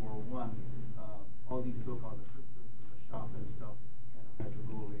I, all these so-called assistants in the shop and stuff kind of had to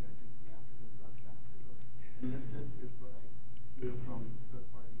go away. I think the Africans got drafted or enlisted, is what I hear from third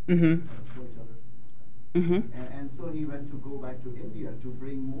party storytellers. And so he went to go back to India to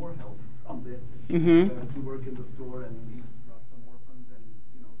bring more help from there to work in the store, and he brought some orphans and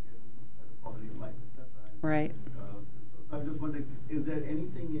get them a better quality of life, etc. Right. So I'm just wondering, is there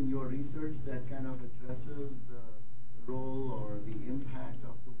anything in your research that kind of addresses the role or the impact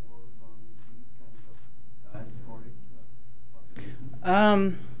of the wars on these kinds of diasporic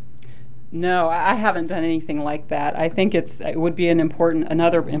populations? No, I haven't done anything like that. I think it would be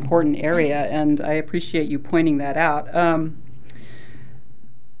another important area, and I appreciate you pointing that out. I'm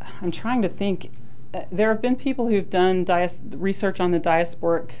trying to think. There have been people who've done research on the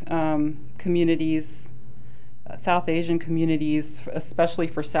diasporic communities, South Asian communities, especially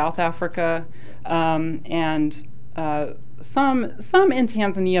for South Africa, and some in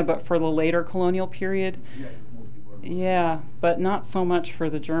Tanzania, but for the later colonial period. Yeah, mostly Yeah, but not so much for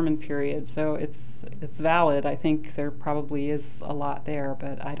the German period. So it's valid. I think there probably is a lot there,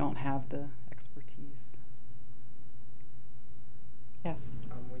 but I don't have the expertise. Yes.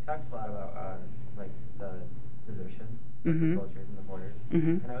 We talked a lot about like the desertions of the Mhm. soldiers and the borders,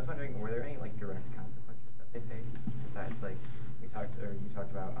 Mhm. and I was wondering, were there any like direct consequences that they faced besides like you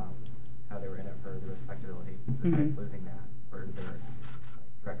talked about how they were in it for the respectability, besides Mhm. losing that, were there like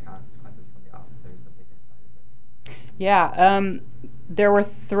direct consequences from the officers that they faced by deserting? Yeah, there were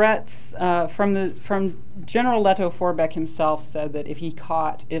threats from General Leto Forbeck himself said that if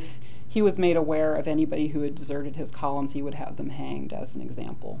he was made aware of anybody who had deserted his columns, he would have them hanged as an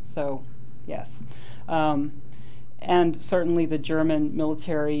example. So, yes, um, and certainly the German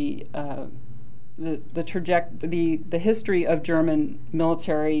military. The history of German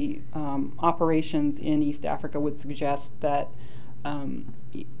military operations in East Africa would suggest that um,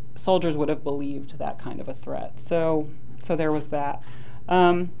 soldiers would have believed that kind of a threat. So there was that.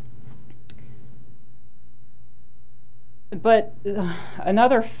 Um, but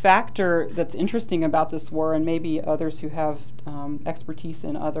another factor that's interesting about this war, and maybe others who have expertise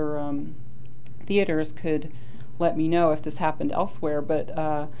in other theaters could let me know if this happened elsewhere. But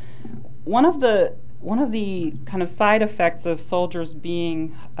one of the kind of side effects of soldiers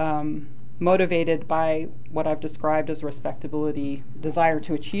being motivated by what I've described as respectability, desire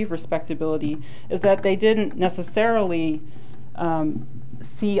to achieve respectability, is that they didn't necessarily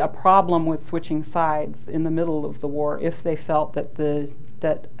see a problem with switching sides in the middle of the war if they felt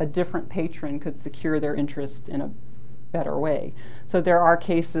that a different patron could secure their interest in a better way. So there are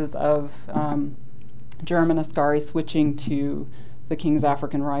cases of German Ascari switching to the King's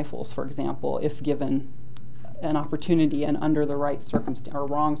African Rifles, for example, if given an opportunity and under the right circumstance or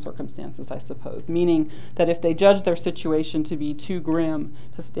wrong circumstances, I suppose. Meaning that if they judged their situation to be too grim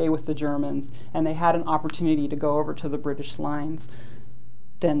to stay with the Germans and they had an opportunity to go over to the British lines,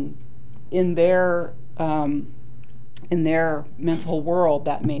 then in their mental world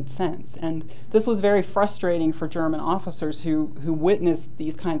that made sense. And this was very frustrating for German officers who witnessed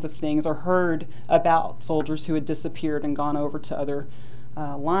these kinds of things or heard about soldiers who had disappeared and gone over to other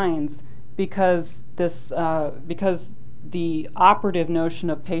lines, because the operative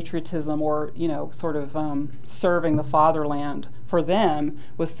notion of patriotism, or sort of serving the fatherland, for them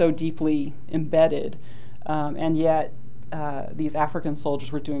was so deeply embedded, and yet these African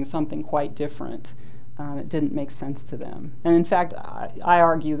soldiers were doing something quite different. It didn't make sense to them. And in fact, I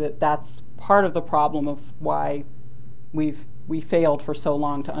argue that that's part of the problem of why we failed for so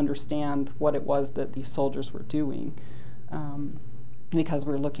long to understand what it was that these soldiers were doing, because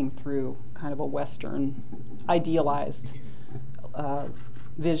we're looking through kind of a Western idealized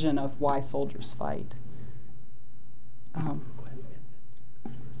vision of why soldiers fight.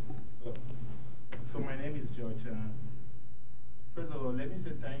 So my name is George. First of all, let me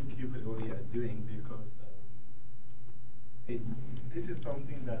say thank you for what you are doing, because this is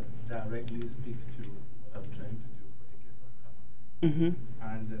something that directly speaks to what I'm trying to do for the case of Kama. Mm-hmm.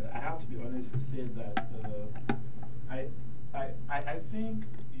 And I have to be honest to say that I think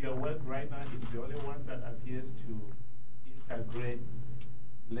your work right now is the only one that appears to integrate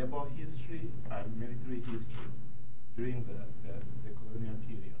labor history and military history during the colonial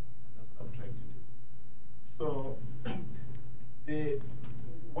period. That's what I'm trying to do. So,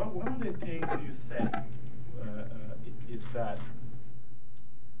 one of the things you said is that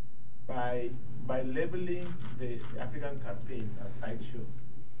by labeling the African campaigns as sideshows,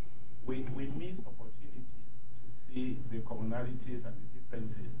 we miss opportunities to see the commonalities and the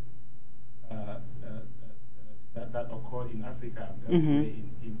differences that occurred in Africa and elsewhere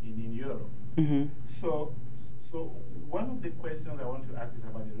in Europe. Mm-hmm. So one of the questions I want to ask is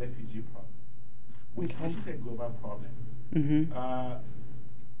about the refugee problem, which is a global problem. Mm-hmm.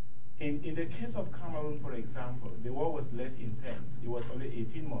 In the case of Cameroon, for example, the war was less intense. It was only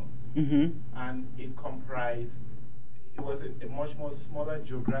 18 months. Mm-hmm. And it was a much more smaller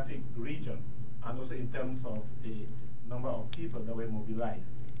geographic region, and also in terms of the number of people that were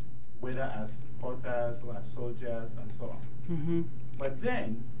mobilized, whether as porters or as soldiers and so on. Mm-hmm. But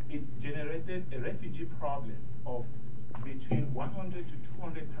then it generated a refugee problem of between 100 to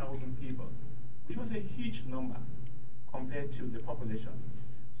 200,000 people, which was a huge number compared to the population.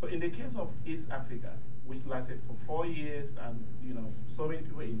 So in the case of East Africa, which lasted for 4 years and so many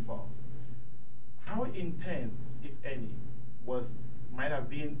people involved, how intense, if any, might have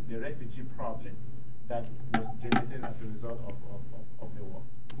been the refugee problem that was generated as a result of the war?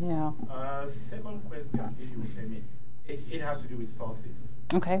 Yeah. Second question, if you will permit, it has to do with sources.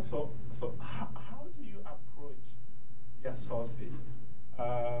 Okay. So how do you approach your sources?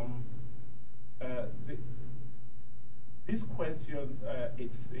 this question,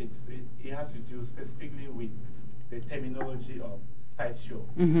 it has to do specifically with the terminology of sideshow.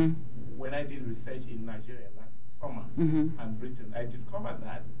 Mm-hmm. When I did research in Nigeria last summer and Britain, I discovered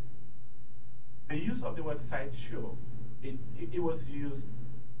that the use of the word sideshow, it was used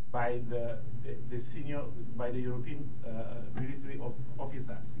by the European military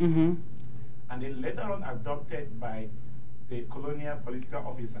officers, and then later on adopted by the colonial political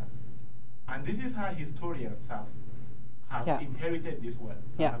officers. And this is how historians have inherited this word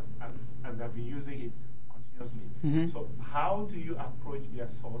and have been using it continuously. So how do you approach their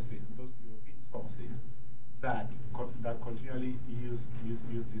sources, those European sources that continually use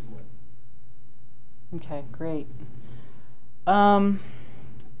this word? Okay, great.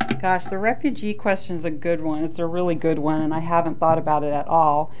 Gosh, the refugee question is a good one. It's a really good one, and I haven't thought about it at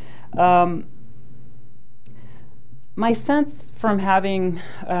all. My sense from having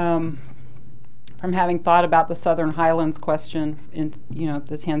thought about the Southern Highlands question in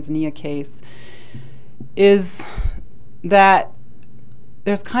the Tanzania case is that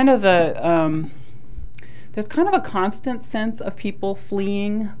there's kind of a constant sense of people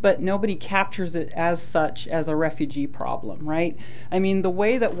fleeing, but nobody captures it as such as a refugee problem, right? I mean, the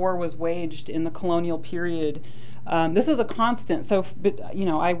way that war was waged in the colonial period, this is a constant. So,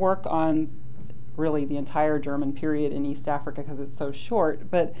 I work on really the entire German period in East Africa because it's so short.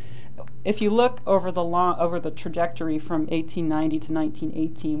 But if you look over the trajectory from 1890 to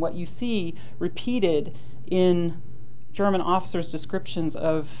 1918, what you see repeated in German officers' descriptions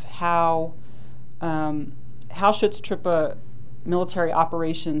of how Schutztruppe military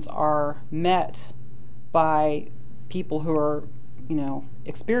operations are met by people who are,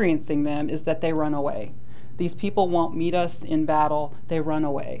 experiencing them is that they run away. These people won't meet us in battle. They run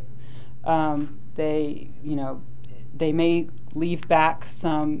away. They may leave back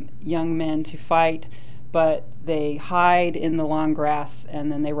some young men to fight, but they hide in the long grass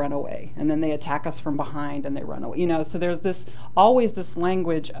and then they run away. And then they attack us from behind and they run away. So there's always this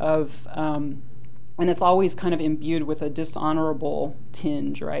language of, and it's always kind of imbued with a dishonorable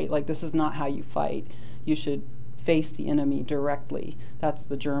tinge, right? Like, this is not how you fight. You should face the enemy directly. That's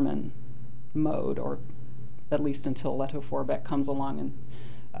the German mode, or at least until Leto Forbeck comes along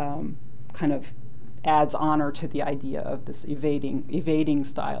and kind of adds honor to the idea of this evading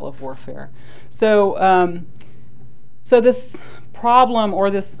style of warfare. So this problem, or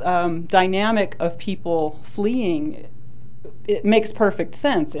this dynamic of people fleeing, it makes perfect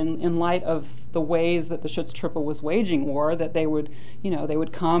sense in light of the ways that the Schutztruppe was waging war. That they would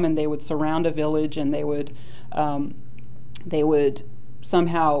come and they would surround a village, and they would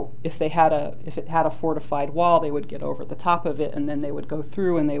somehow, if it had a fortified wall, they would get over the top of it, and then they would go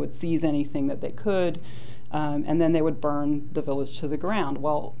through and they would seize anything that they could, and then they would burn the village to the ground.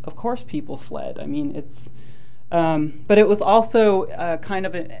 Well, of course people fled. I mean, but it was also kind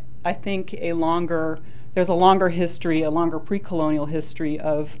of I think there's a longer history, a longer pre-colonial history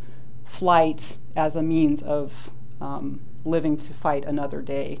of flight as a means of living to fight another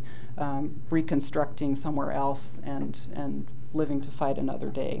day, reconstructing somewhere else and living to fight another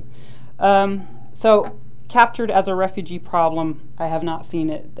day. So captured as a refugee problem, I have not seen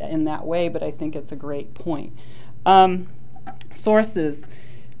it in that way, but I think it's a great point. Sources.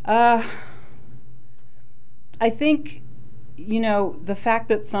 I think, the fact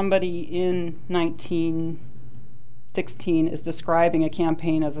that somebody in 1916 is describing a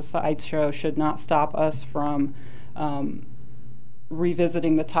campaign as a sideshow should not stop us from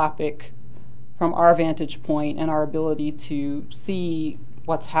revisiting the topic from our vantage point and our ability to see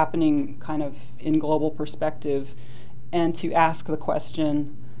what's happening kind of in global perspective, and to ask the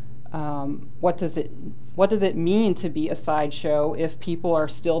question, what does it mean to be a sideshow if people are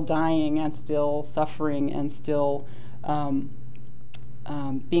still dying and still suffering and still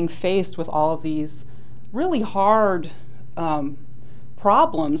being faced with all of these really hard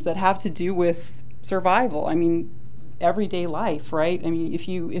problems that have to do with survival? I mean, everyday life, right? I mean,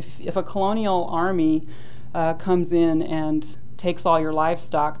 if a colonial army comes in and takes all your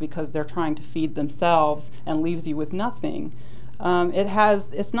livestock because they're trying to feed themselves and leaves you with nothing,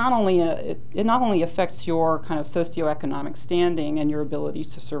 it not only affects your kind of socioeconomic standing and your ability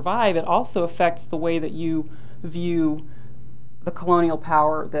to survive, it also affects the way that you view the colonial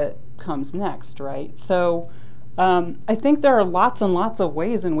power that comes next, right? So I think there are lots and lots of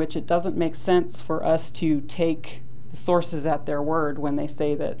ways in which it doesn't make sense for us to take the sources at their word when they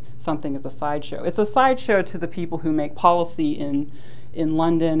say that something is a sideshow. It's a sideshow to the people who make policy in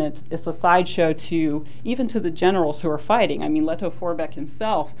London. It's a sideshow even to the generals who are fighting. I mean, Leto Forbeck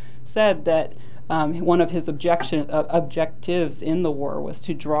himself said that one of his objectives in the war was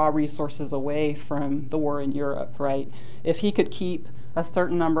to draw resources away from the war in Europe, right? If he could keep a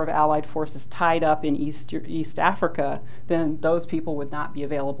certain number of Allied forces tied up in East Africa, then those people would not be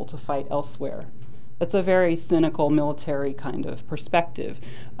available to fight elsewhere. It's a very cynical military kind of perspective.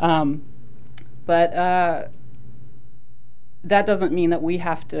 But that doesn't mean that we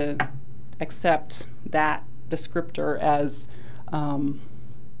have to accept that descriptor as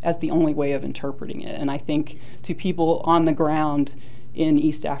the only way of interpreting it. And I think to people on the ground in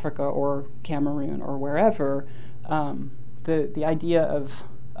East Africa or Cameroon or wherever, the idea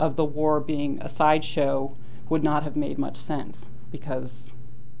of the war being a sideshow would not have made much sense because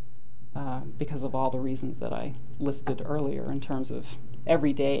of all the reasons that I listed earlier in terms of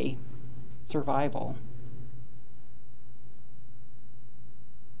everyday survival.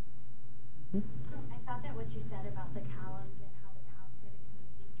 I thought that what you said about the columns and how the columns had a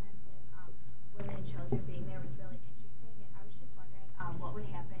community sense and women and children being there was really interesting. And I was just wondering what would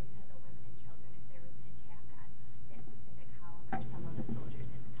happen to the women and children if there was an attack on that specific column or some of the soldiers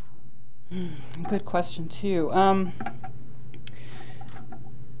in the column? Good question too.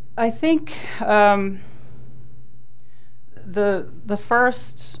 I think the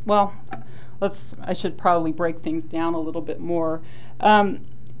first, well, I should probably break things down a little bit more.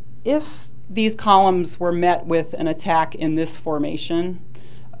 If these columns were met with an attack in this formation,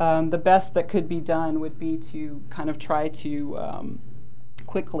 the best that could be done would be to kind of try to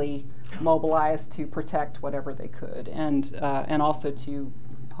quickly mobilize to protect whatever they could, and also to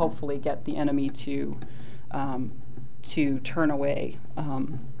hopefully get the enemy to turn away.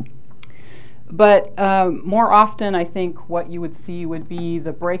 But more often, I think what you would see would be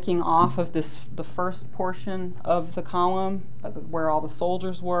the breaking off of the first portion of the column, where all the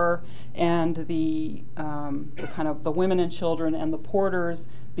soldiers were, and the kind of the women and children and the porters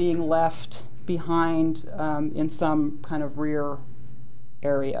being left behind in some kind of rear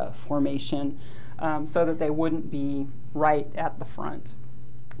area formation, so that they wouldn't be right at the front.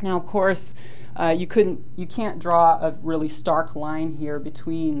 Now, of course, you can't draw a really stark line here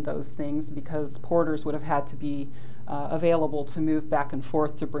between those things because porters would have had to be available to move back and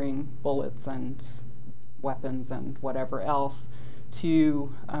forth to bring bullets and weapons and whatever else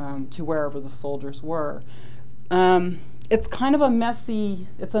to wherever the soldiers were. It's kind of a messy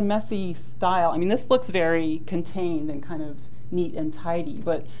style. I mean, this looks very contained and kind of neat and tidy,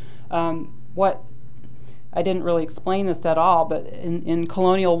 but what I didn't really explain this at all, but in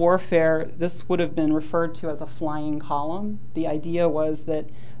colonial warfare, this would have been referred to as a flying column. The idea was that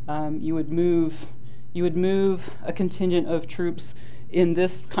you would move a contingent of troops in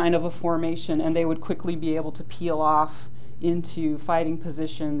this kind of a formation, and they would quickly be able to peel off into fighting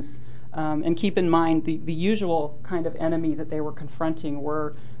positions. And keep in mind, the usual kind of enemy that they were confronting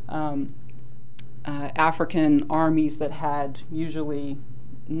were African armies that had usually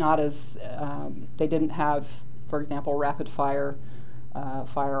not as they didn't have, for example, rapid fire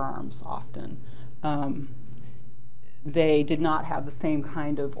firearms often. They did not have the same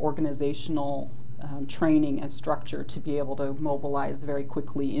kind of organizational training and structure to be able to mobilize very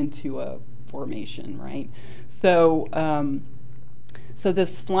quickly into a formation, right? So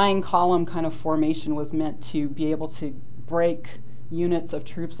this flying column kind of formation was meant to be able to break units of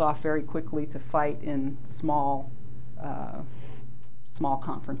troops off very quickly to fight in small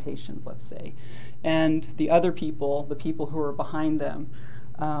confrontations, let's say. And the other people, the people who were behind them,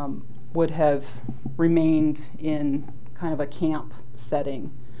 would have remained in kind of a camp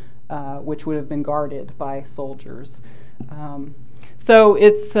setting, which would have been guarded by soldiers. So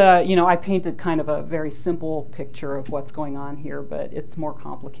it's, I painted kind of a very simple picture of what's going on here, but it's more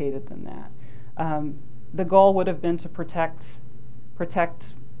complicated than that. The goal would have been to protect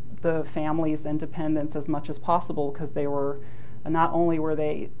the family's independence as much as possible, because they were, not only were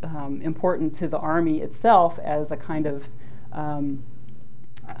they important to the army itself as a kind of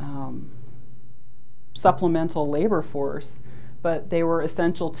supplemental labor force, but they were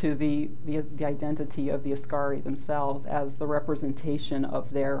essential to the identity of the Askari themselves as the representation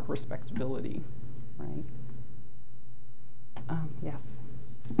of their respectability, right? Yes.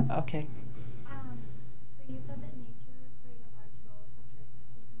 Okay. So you said that nature played a large role, such as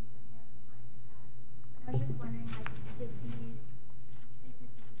taking the hand in mine attack. I was just wondering, did these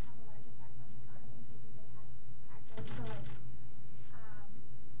diseases have a large effect on the army? So did they have access to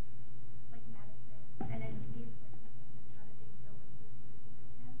like medicine? And in these circumstances, how did they deal with these diseases?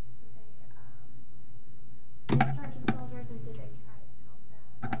 Did they discharge the soldiers, or did they try and help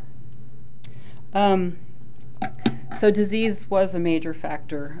them? So disease was a major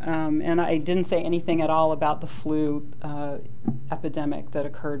factor, and I didn't say anything at all about the flu epidemic that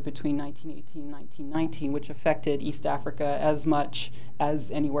occurred between 1918 and 1919, which affected East Africa as much as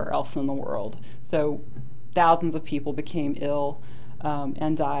anywhere else in the world. So thousands of people became ill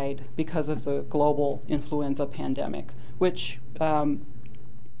and died because of the global influenza pandemic, which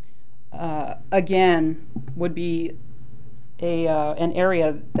again would be an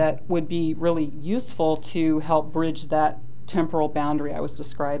area that would be really useful to help bridge that temporal boundary I was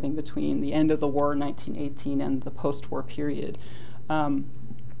describing between the end of the war in 1918 and the post-war period. And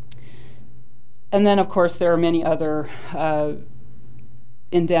then, of course, there are many other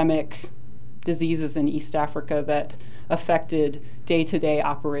endemic diseases in East Africa that affected day-to-day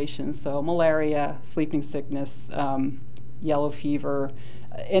operations. So malaria, sleeping sickness, yellow fever,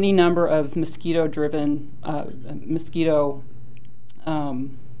 any number of mosquito-driven,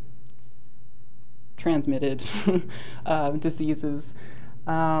 transmitted diseases.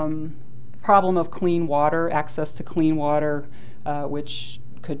 Problem of clean water, access to clean water, which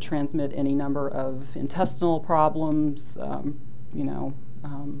could transmit any number of intestinal problems,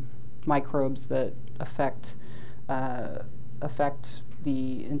 microbes that affect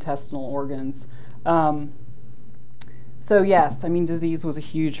the intestinal organs. So yes, I mean, disease was a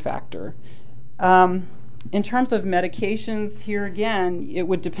huge factor. In terms of medications, here again, it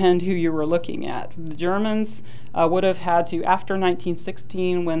would depend who you were looking at. The Germans would have had to, after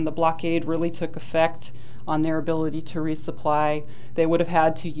 1916, when the blockade really took effect on their ability to resupply, they would have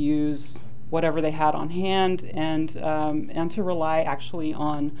had to use whatever they had on hand and to rely actually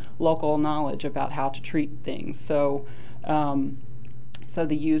on local knowledge about how to treat things. So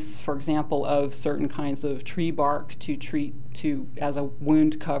the use, for example, of certain kinds of tree bark to treat as a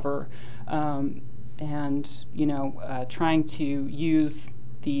wound cover, and trying to use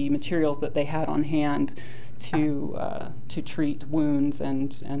the materials that they had on hand to treat wounds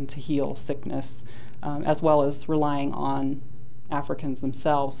and to heal sickness, as well as relying on Africans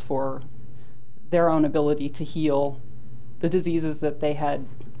themselves for their own ability to heal the diseases that they had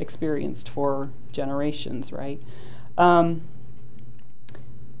experienced for generations, right?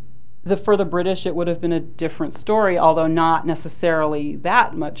 For the British, it would have been a different story, although not necessarily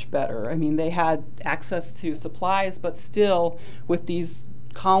that much better. I mean, they had access to supplies, but still, with these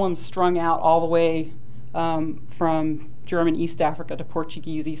columns strung out all the way from German East Africa to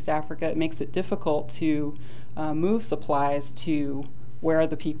Portuguese East Africa, it makes it difficult to move supplies to where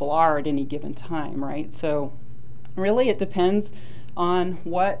the people are at any given time, right? So really it depends on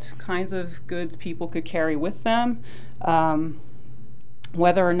what kinds of goods people could carry with them,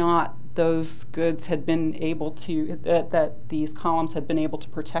 whether or not those goods had been able to, that these columns had been able to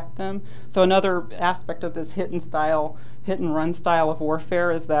protect them. So another aspect of this hit and run style of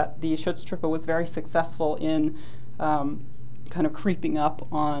warfare is that the Schutztruppe was very successful in kind of creeping up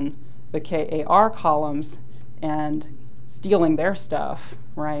on the KAR columns and stealing their stuff,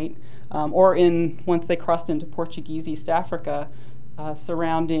 right? Or once they crossed into Portuguese East Africa,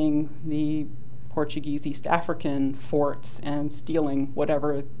 surrounding the Portuguese East African forts and stealing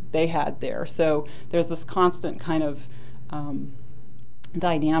whatever they had there. So there's this constant kind of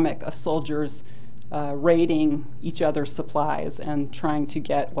dynamic of soldiers raiding each other's supplies and trying to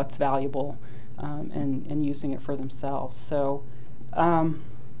get what's valuable and using it for themselves. So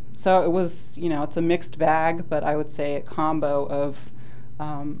it was, it's a mixed bag, but I would say a combo of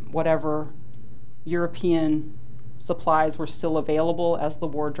whatever European supplies were still available as the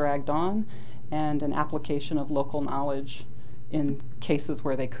war dragged on, and an application of local knowledge in cases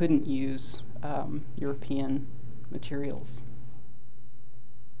where they couldn't use European materials.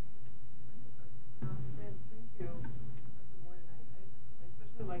 Thank you, Professor Morton. I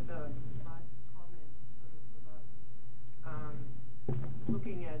especially like the last comment sort of about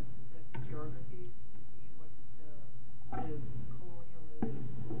looking at the historiographies to see what the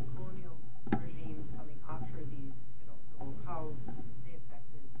colonial regimes coming after these, and also how they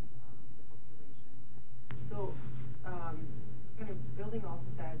affected the populations. So, kind of building off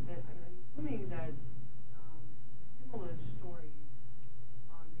of that, I'm assuming that similar stories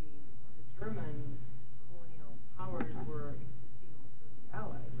on the German colonial powers were existing also in the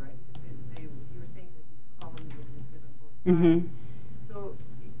Allied, right? Because you were saying that these columns existed on both sides. Mm-hmm. So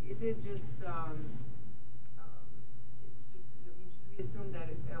is it just, should we assume that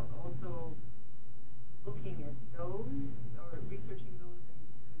also looking at those or researching those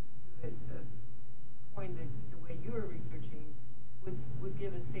and to a point that the way you were researching would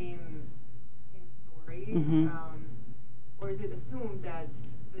give a same story? Mm-hmm. Or is it assumed that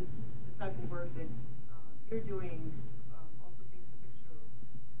the type of work that you're doing also paints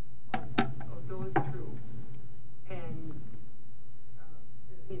a picture of those troops? And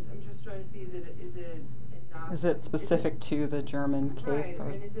I mean, I'm just trying to see, is it enough? Is it specific to the German case? Right, Or?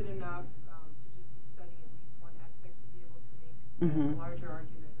 and is it enough to just be studying at least one aspect to be able to make a larger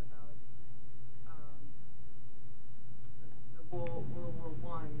argument about the World War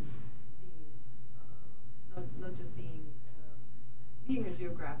One being not just being a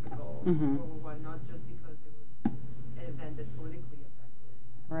geographical World War One, not just because it was an event that politically affected.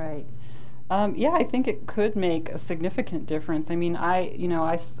 Right. Yeah, I think it could make a significant difference. I mean,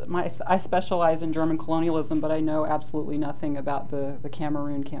 I specialize in German colonialism, but I know absolutely nothing about the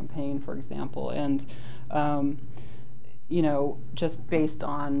Cameroon campaign, for example, and just based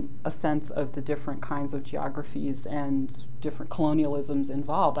on a sense of the different kinds of geographies and different colonialisms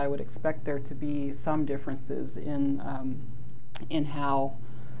involved, I would expect there to be some differences in how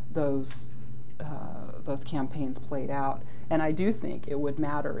those campaigns played out. And I do think it would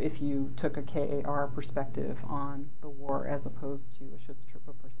matter if you took a KAR perspective on the war as opposed to a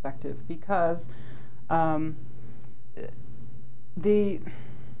Schutztruppe perspective, because the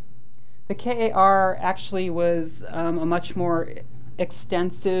KAR actually was a much more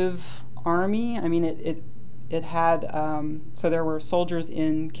extensive army. I mean, it had, so there were soldiers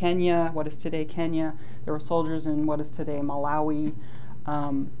in Kenya, what is today Kenya. There were soldiers in what is today Malawi,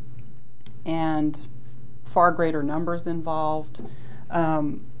 and far greater numbers involved,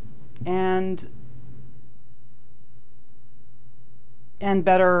 and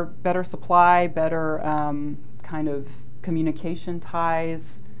better supply, better kind of communication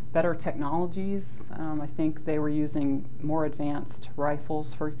ties, better technologies. I think they were using more advanced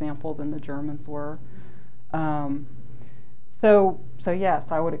rifles, for example, than the Germans were. So yes,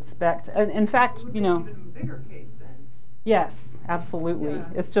 I would expect. And in fact, It would be even a bigger case then. Yes, absolutely. Yeah.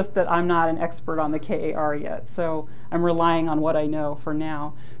 It's just that I'm not an expert on the KAR yet, so I'm relying on what I know for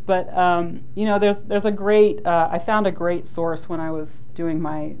now. But there's a great. I found a great source when I was doing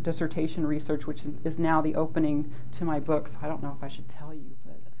my dissertation research, which is now the opening to my books. I don't know if I should tell you,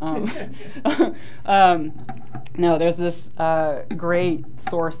 but no, there's this great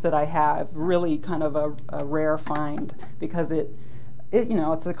source that I have. Really, kind of a rare find because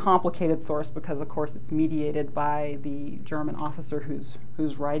it's a complicated source because, of course, it's mediated by the German officer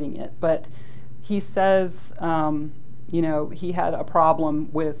who's writing it. But he says, he had a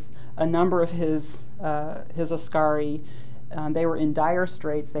problem with a number of his askari. They were in dire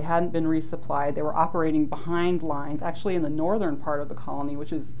straits. They hadn't been resupplied. They were operating behind lines, actually in the northern part of the colony,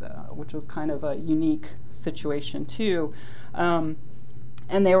 which was kind of a unique situation too. And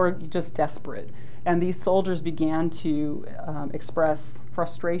they were just desperate. And these soldiers began to express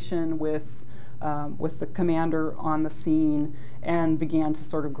frustration with the commander on the scene and began to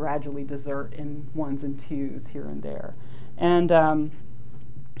sort of gradually desert in ones and twos here and there.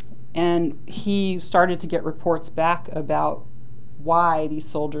 And he started to get reports back about why these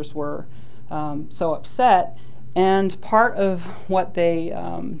soldiers were so upset. And part of what they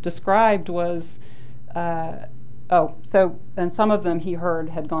described was, and some of them he heard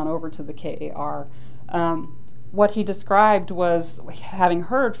had gone over to the KAR. What he described was, having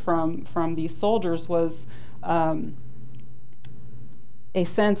heard from these soldiers, was a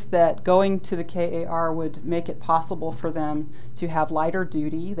sense that going to the KAR would make it possible for them to have lighter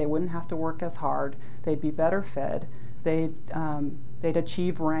duty. They wouldn't have to work as hard. They'd be better fed. They'd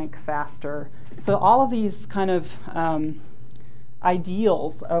achieve rank faster. So all of these kind of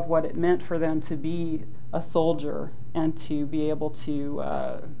ideals of what it meant for them to be a soldier and to be able to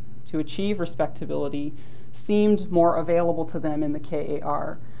achieve respectability seemed more available to them in the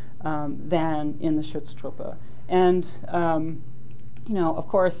KAR than in the Schutztruppe. And of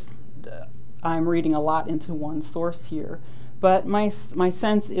course, I'm reading a lot into one source here, but my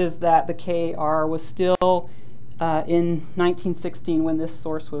sense is that the KAR was still in 1916 when this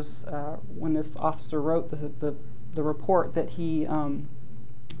source was when this officer wrote the report that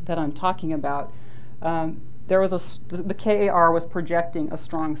that I'm talking about. The KAR was projecting a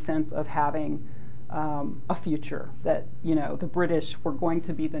strong sense of having a future, that the British were going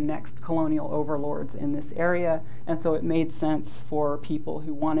to be the next colonial overlords in this area, and so it made sense for people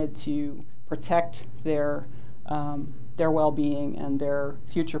who wanted to protect their well-being and their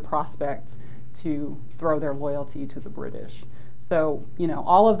future prospects to throw their loyalty to the British. So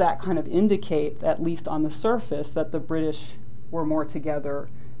all of that kind of indicates, at least on the surface, that the British were more together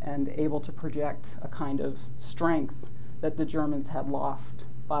and able to project a kind of strength that the Germans had lost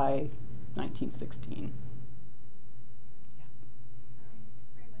by 1916.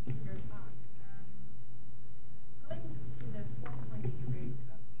 Very much for your talk. Going to the fourth point that you raised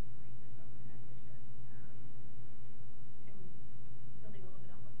about research on transition, and building a little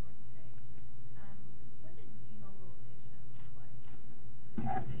bit on what George was saying, when did Dino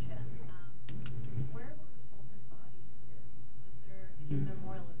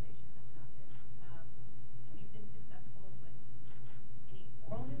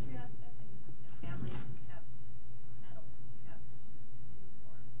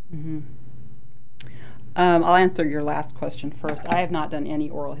Mm-hmm. I'll answer your last question first. I have not done any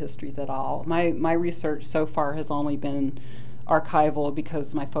oral histories at all. My research so far has only been archival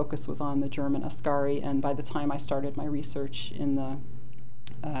because my focus was on the German Ascari, and by the time I started my research in the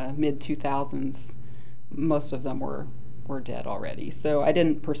mid-2000s, most of them were dead already. So I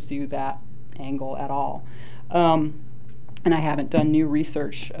didn't pursue that angle at all. And I haven't done new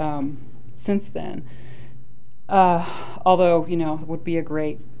research since then. Although, it would be a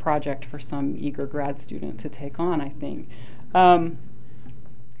great project for some eager grad student to take on, I think.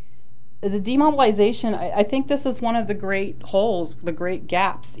 The demobilization, I think this is one of the great holes, the great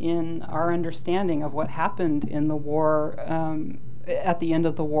gaps in our understanding of what happened in the war, at the end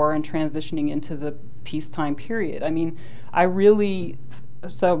of the war and transitioning into the peacetime period. I mean,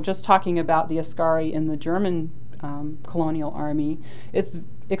 so just talking about the Ascari in the German colonial army, it's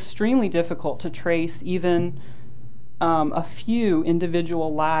extremely difficult to trace even a few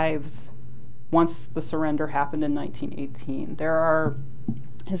individual lives once the surrender happened in 1918. There are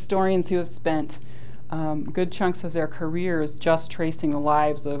historians who have spent good chunks of their careers just tracing the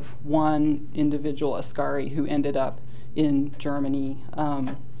lives of one individual Ascari who ended up in Germany.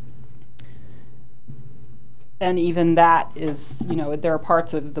 And even that is, there are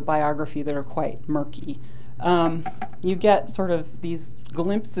parts of the biography that are quite murky. You get sort of these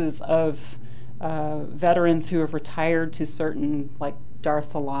glimpses of veterans who have retired to certain, like Dar es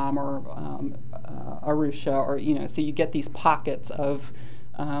Salaam or Arusha, or so you get these pockets of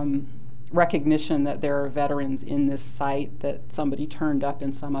recognition that there are veterans in this site, that somebody turned up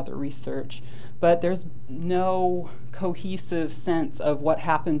in some other research, but there's no cohesive sense of what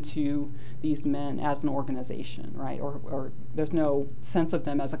happened to these men as an organization, right? Or there's no sense of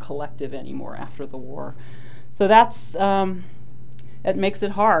them as a collective anymore after the war. So that's it makes it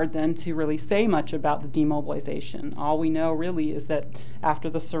hard then to really say much about the demobilization. All we know really is that after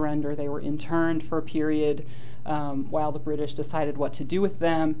the surrender, they were interned for a period while the British decided what to do with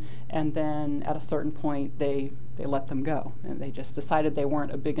them, and then at a certain point they let them go, and they just decided they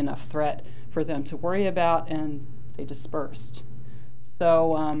weren't a big enough threat for them to worry about, and they dispersed.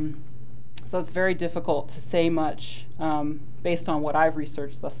 So it's very difficult to say much based on what I've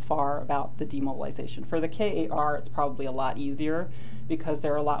researched thus far about the demobilization. For the KAR, it's probably a lot easier because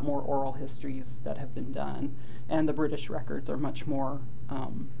there are a lot more oral histories that have been done, and the British records are much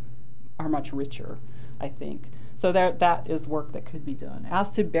richer, I think. So that is work that could be done. As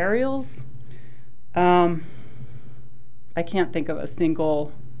to burials, I can't think of a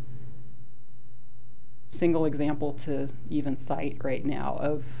single example to even cite right now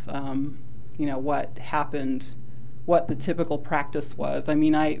of what happened, what the typical practice was. I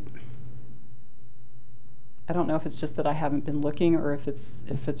mean, I don't know if it's just that I haven't been looking or if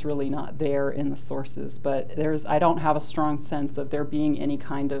it's really not there in the sources, but I don't have a strong sense of there being any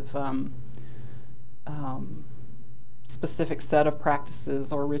kind of specific set of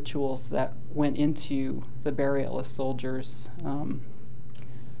practices or rituals that went into the burial of soldiers.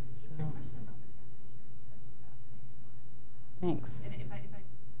 Thanks.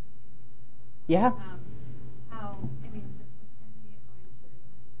 Yeah. How, I mean, with Tanzania going through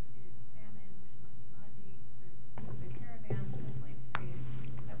famine and through the caravans and the slave trades,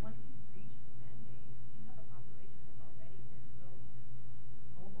 that once you reach the mandate, you have a population that's already been so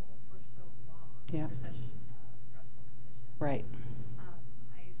mobile for so long, Yeah. under such stressful conditions. Right.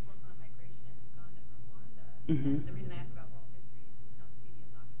 I work on migration in Uganda from Rwanda. Mm-hmm. And the reason I ask about oral history is not to be the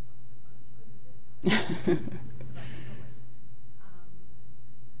obnoxious one who says, why don't you go do this?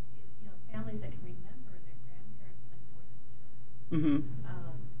 Families that can remember their grandparents playing sports with children, Mm-hmm. and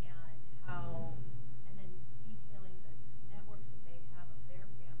then detailing the networks that they have of their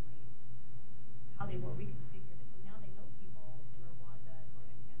families, how they were reconfigured, and so now they know people in Rwanda and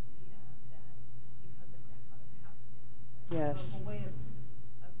northern Tanzania that because their grandfather passed in this way. Yes. So it's a way of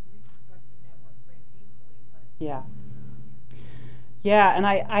reconstructing networks very painfully, but Yeah. Yeah, and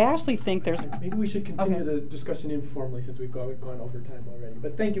I actually think there's... Maybe we should continue Okay. the discussion informally since we've gone over time already.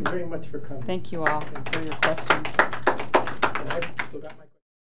 But thank you very much for coming. Thank you all for your questions.